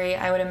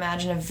I would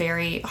imagine a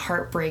very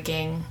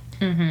heartbreaking,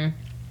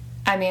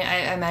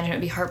 I imagine it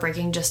would be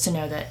heartbreaking just to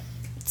know that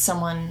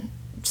someone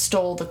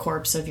stole the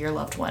corpse of your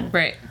loved one.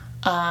 Right.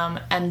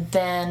 And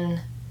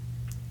then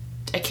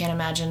I can't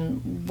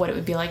imagine what it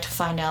would be like to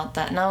find out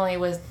that not only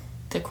was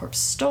the corpse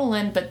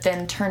stolen, but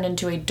then turned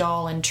into a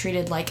doll and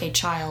treated like a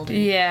child.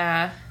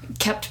 Yeah.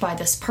 Kept by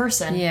this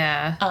person.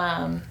 Yeah.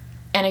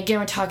 And again,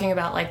 we're talking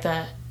about like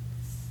I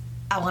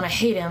want to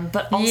hate him,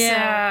 but also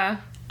I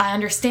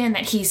understand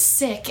that he's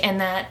sick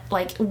and that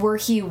like were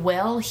he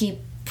well, he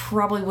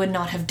probably would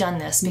not have done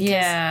this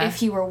because if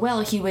he were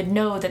well, he would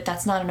know that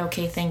that's not an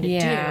okay thing to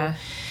do.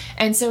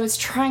 And so it's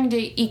trying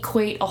to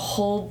equate a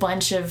whole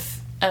bunch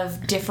of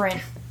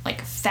different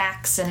like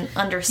facts and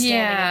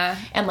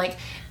understanding and like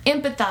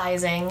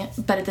empathizing,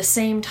 but at the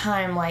same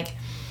time like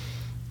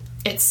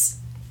it's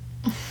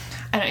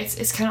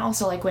kind of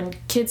also like when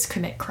kids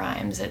commit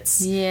crimes.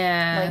 It's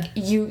like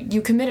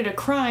you committed a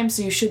crime,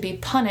 so you should be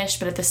punished,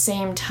 but at the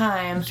same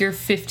time you're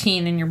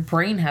 15 and your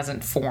brain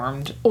hasn't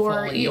formed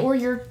fully. Or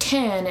you're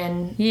 10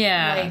 and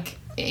like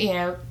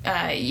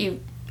you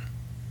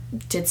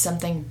did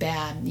something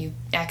bad. You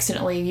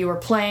were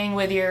playing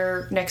with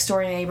your next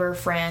door neighbor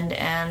friend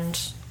and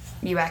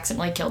you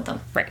accidentally killed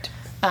them. Right.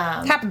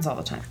 Happens all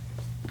the time.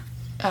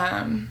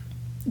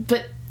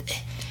 But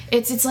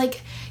it's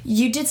like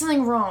you did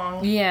something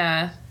wrong.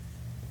 Yeah.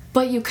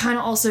 But you kind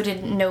of also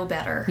didn't know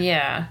better.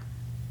 Yeah.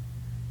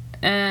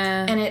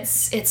 And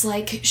it's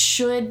like,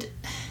 should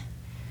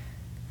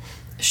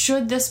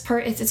this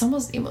person... It's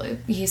almost...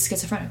 He's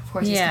schizophrenic, of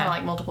course. He's kind of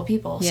like multiple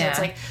people. So it's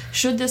like,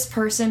 should this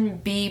person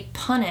be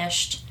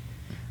punished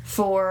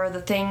for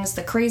the things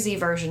the crazy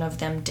version of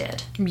them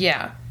did?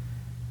 Yeah.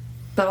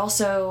 But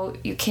also,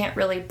 you can't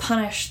really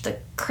punish the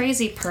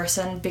crazy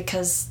person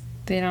because...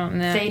 They don't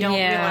know. They don't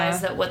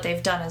realize that what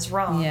they've done is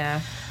wrong.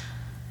 Yeah.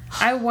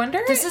 I wonder...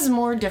 This is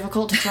more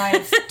difficult to try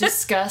and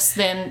discuss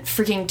than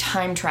freaking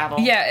time travel.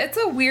 Yeah, it's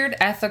a weird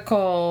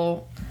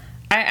ethical...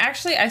 I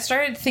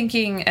started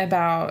thinking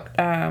about,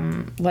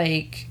 trying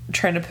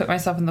to put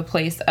myself in the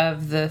place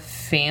of the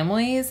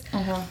families.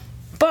 Uh-huh.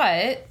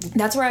 But...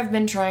 That's where I've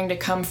been trying to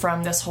come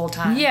from this whole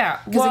time. Yeah,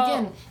 because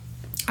again,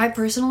 I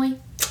personally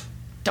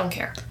don't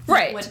care.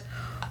 Right.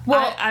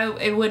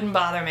 It wouldn't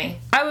bother me.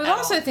 I was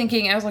also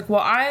thinking, I was like,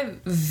 well, I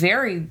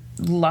very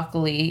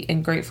luckily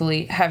and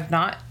gratefully have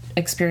not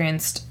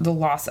experienced the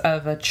loss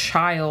of a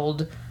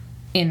child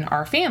in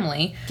our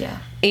family. Yeah.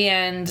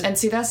 And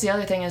see, that's the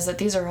other thing, is that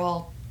these are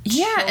all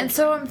children. And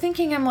so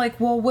I'm like,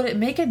 well, would it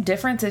make a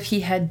difference if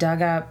he had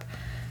dug up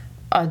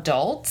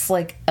adults,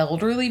 like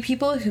elderly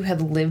people who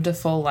had lived a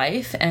full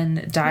life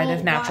and died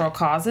of natural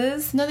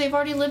causes? No, they've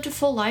already lived a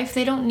full life.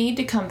 They don't need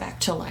to come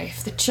back to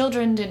life. The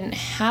children didn't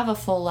have a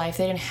full life.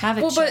 They didn't have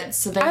a chance,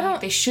 so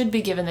they should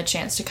be given the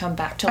chance to come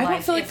back to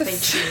life if they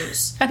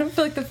choose. I don't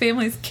feel like the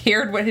families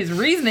cared what his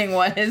reasoning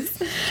was.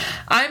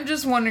 I'm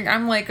just wondering,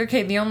 I'm like,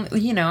 okay,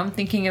 I'm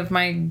thinking of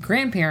my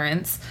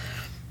grandparents,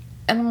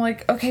 and I'm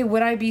like, okay,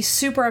 would I be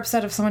super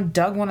upset if someone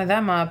dug one of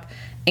them up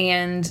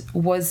and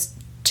was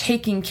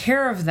taking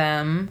care of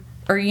them,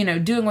 or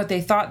doing what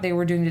they thought they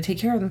were doing to take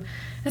care of them?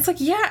 And it's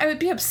like, yeah, I would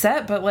be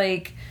upset, but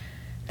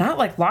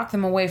not lock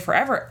them away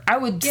forever. I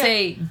would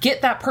say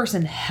get that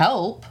person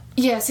help.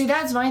 Yeah, see,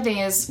 that's my thing,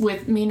 is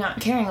with me not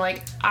caring,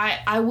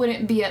 I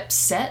wouldn't be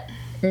upset.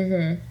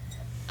 Mm-hmm.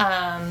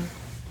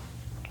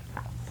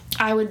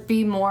 I would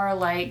be more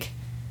like,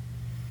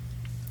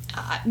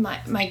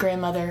 my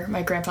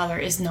grandfather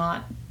is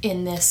not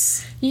in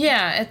this...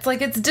 Yeah, it's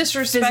like, it's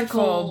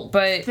disrespectful,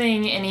 but...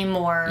 thing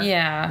anymore.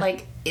 Yeah.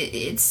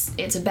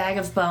 It's a bag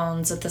of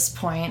bones at this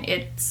point.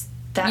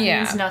 That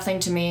means nothing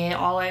to me.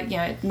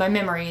 My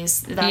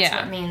memories, that's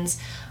what it means.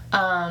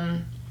 I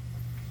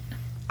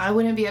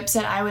wouldn't be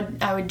upset.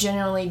 I would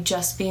generally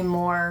just be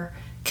more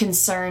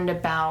concerned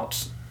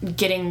about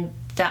getting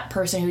that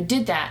person who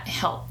did that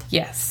help.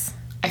 Yes.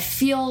 I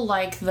feel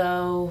like,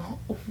 though,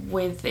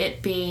 with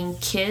it being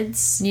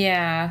kids...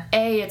 Yeah.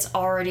 It's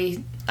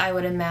already... I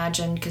would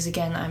imagine, because,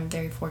 again, I'm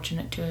very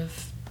fortunate to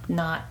have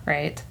not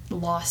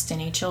lost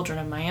any children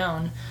of my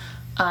own.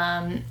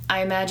 I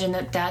imagine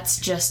that that's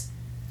just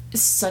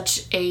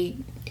such a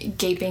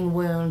gaping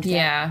wound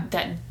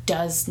that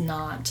does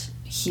not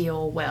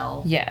heal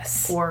well.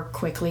 Yes. Or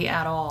quickly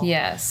at all.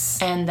 Yes.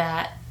 And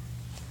that...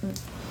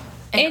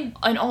 And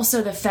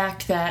also the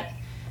fact that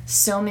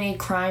so many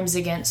crimes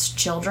against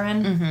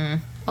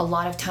children a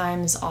lot of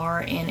times are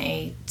in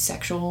a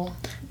sexual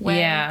way.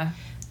 Yeah.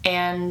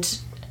 And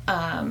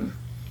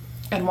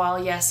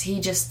while, yes, he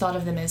just thought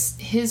of them as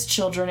his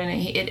children,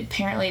 and it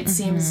apparently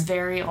seems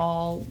very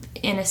all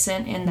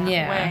innocent in that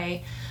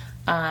way,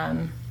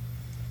 I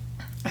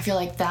feel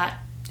like that...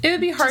 It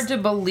would be hard to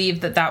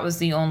believe that was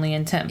the only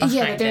intent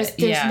behind it.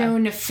 There's no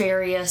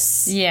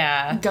nefarious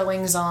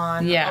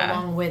goings-on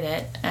along with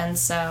it. And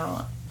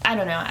so, I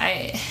don't know,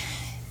 I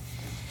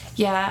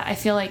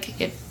feel like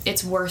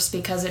it's worse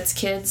because it's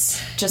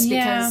kids, just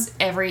because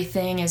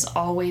everything is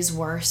always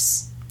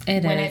worse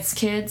when it's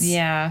kids.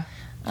 Yeah.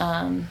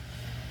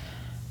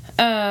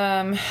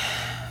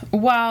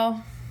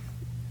 Well,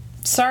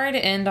 sorry to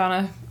end on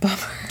a bummer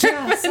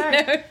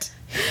note.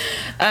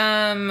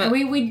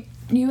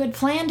 You had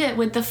planned it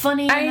with the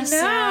funny and the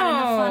sad and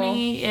the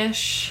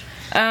funny-ish.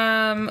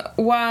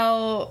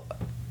 Well,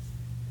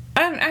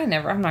 I'm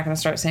not going to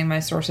start saying my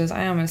sources.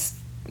 I almost...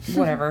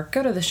 Whatever.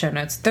 Go to the show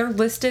notes. They're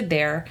listed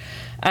there.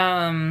 So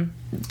I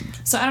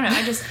don't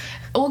know.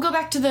 We'll go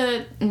back to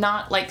the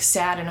not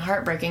sad and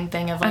heartbreaking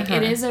thing of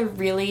it is a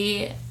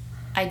really,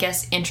 I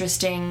guess,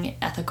 interesting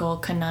ethical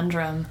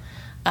conundrum.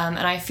 And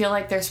I feel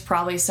like there's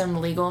probably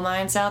some legal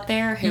minds out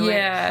there who would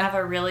have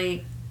a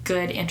really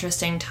good,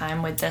 interesting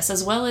time with this,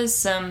 as well as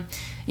some,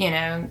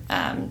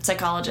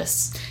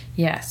 psychologists.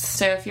 Yes.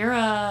 So if you're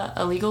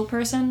a legal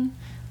person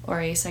or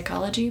a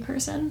psychology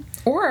person,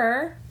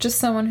 or just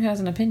someone who has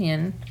an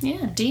opinion,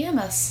 DM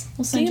us.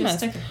 We'll send you a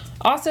sticker.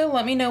 Also,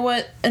 let me know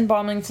what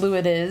embalming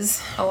fluid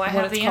is. I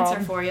have the answer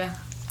for you,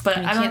 but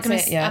I'm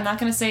not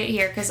gonna say it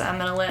here because I'm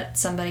gonna let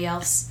somebody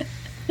else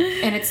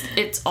And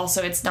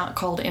it's not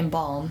called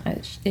embalm.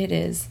 It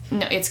is.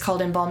 No, it's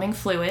called embalming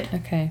fluid.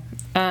 Okay.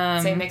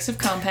 It's a mix of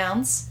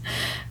compounds.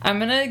 I'm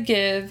gonna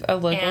give a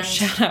local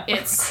shout out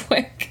real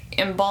quick.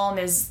 Embalm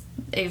is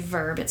a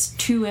verb. It's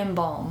to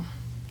embalm.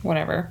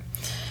 Whatever.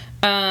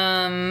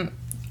 I'm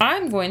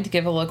going to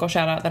give a local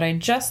shout out that I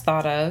just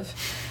thought of.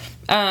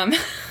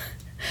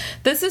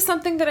 This is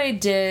something that I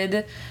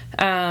did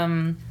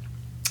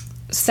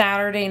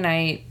Saturday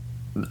night,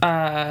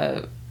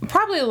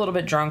 probably a little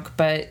bit drunk,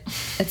 but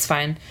it's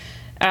fine.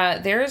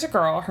 There is a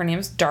girl, her name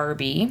is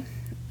Darby,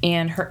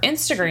 and her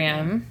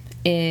Instagram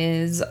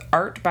is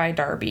Art by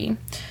Darby.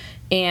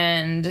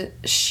 And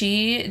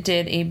she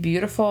did a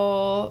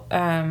beautiful,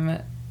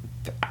 I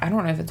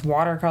don't know if it's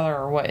watercolor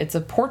or what, it's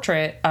a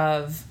portrait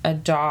of a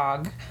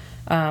dog.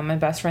 My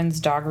best friend's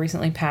dog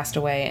recently passed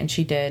away, and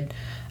she did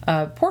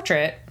a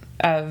portrait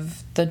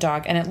of the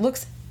dog, and it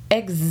looks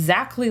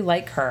exactly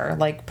like her,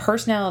 like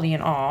personality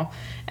and all.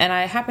 And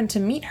I happened to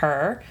meet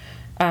her.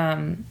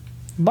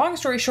 Long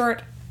story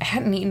short, I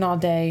hadn't eaten all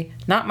day.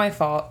 Not my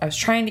fault. I was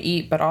trying to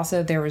eat, but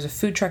also there was a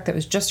food truck that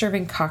was just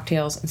serving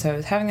cocktails, and so I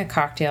was having a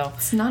cocktail.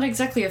 It's not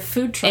exactly a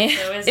food truck,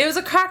 though, is it? It was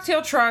a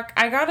cocktail truck.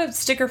 I got a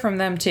sticker from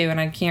them, too, and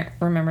I can't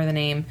remember the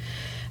name.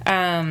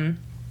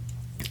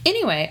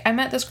 Anyway, I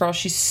met this girl.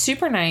 She's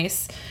super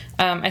nice.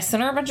 I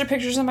sent her a bunch of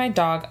pictures of my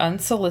dog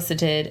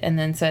unsolicited, and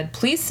then said,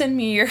 please send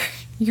me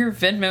your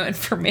Venmo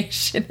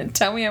information and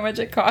tell me how much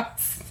it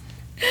costs.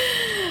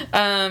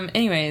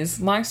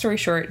 Anyways, long story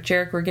short,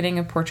 Jarek, we're getting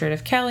a portrait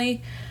of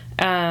Kelly.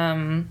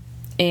 And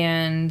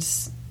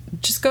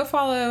just go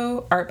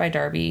follow Art by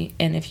Darby.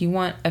 And if you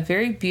want a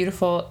very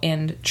beautiful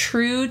and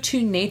true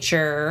to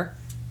nature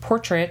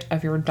portrait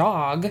of your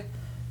dog,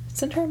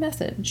 send her a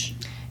message.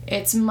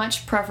 It's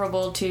much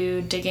preferable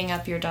to digging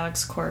up your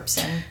dog's corpse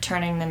and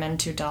turning them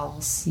into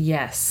dolls.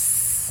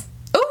 Yes.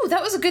 Oh,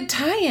 that was a good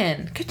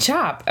tie-in. Good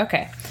job.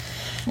 Okay.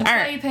 That's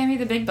why you pay me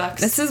the big bucks.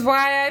 This is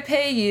why I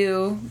pay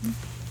you.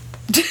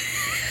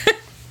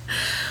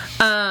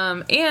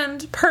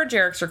 And per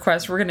Jarek's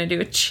request, we're gonna do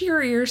a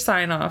cheerier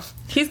sign off.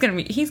 He's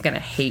gonna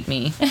hate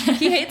me.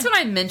 He hates when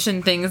I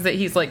mention things that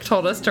he's like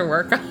told us to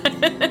work on.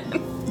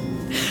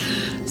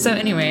 So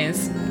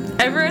anyways,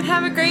 everyone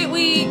have a great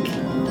week.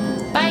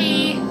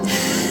 Bye.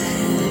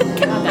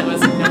 God, that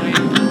was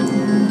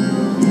annoying.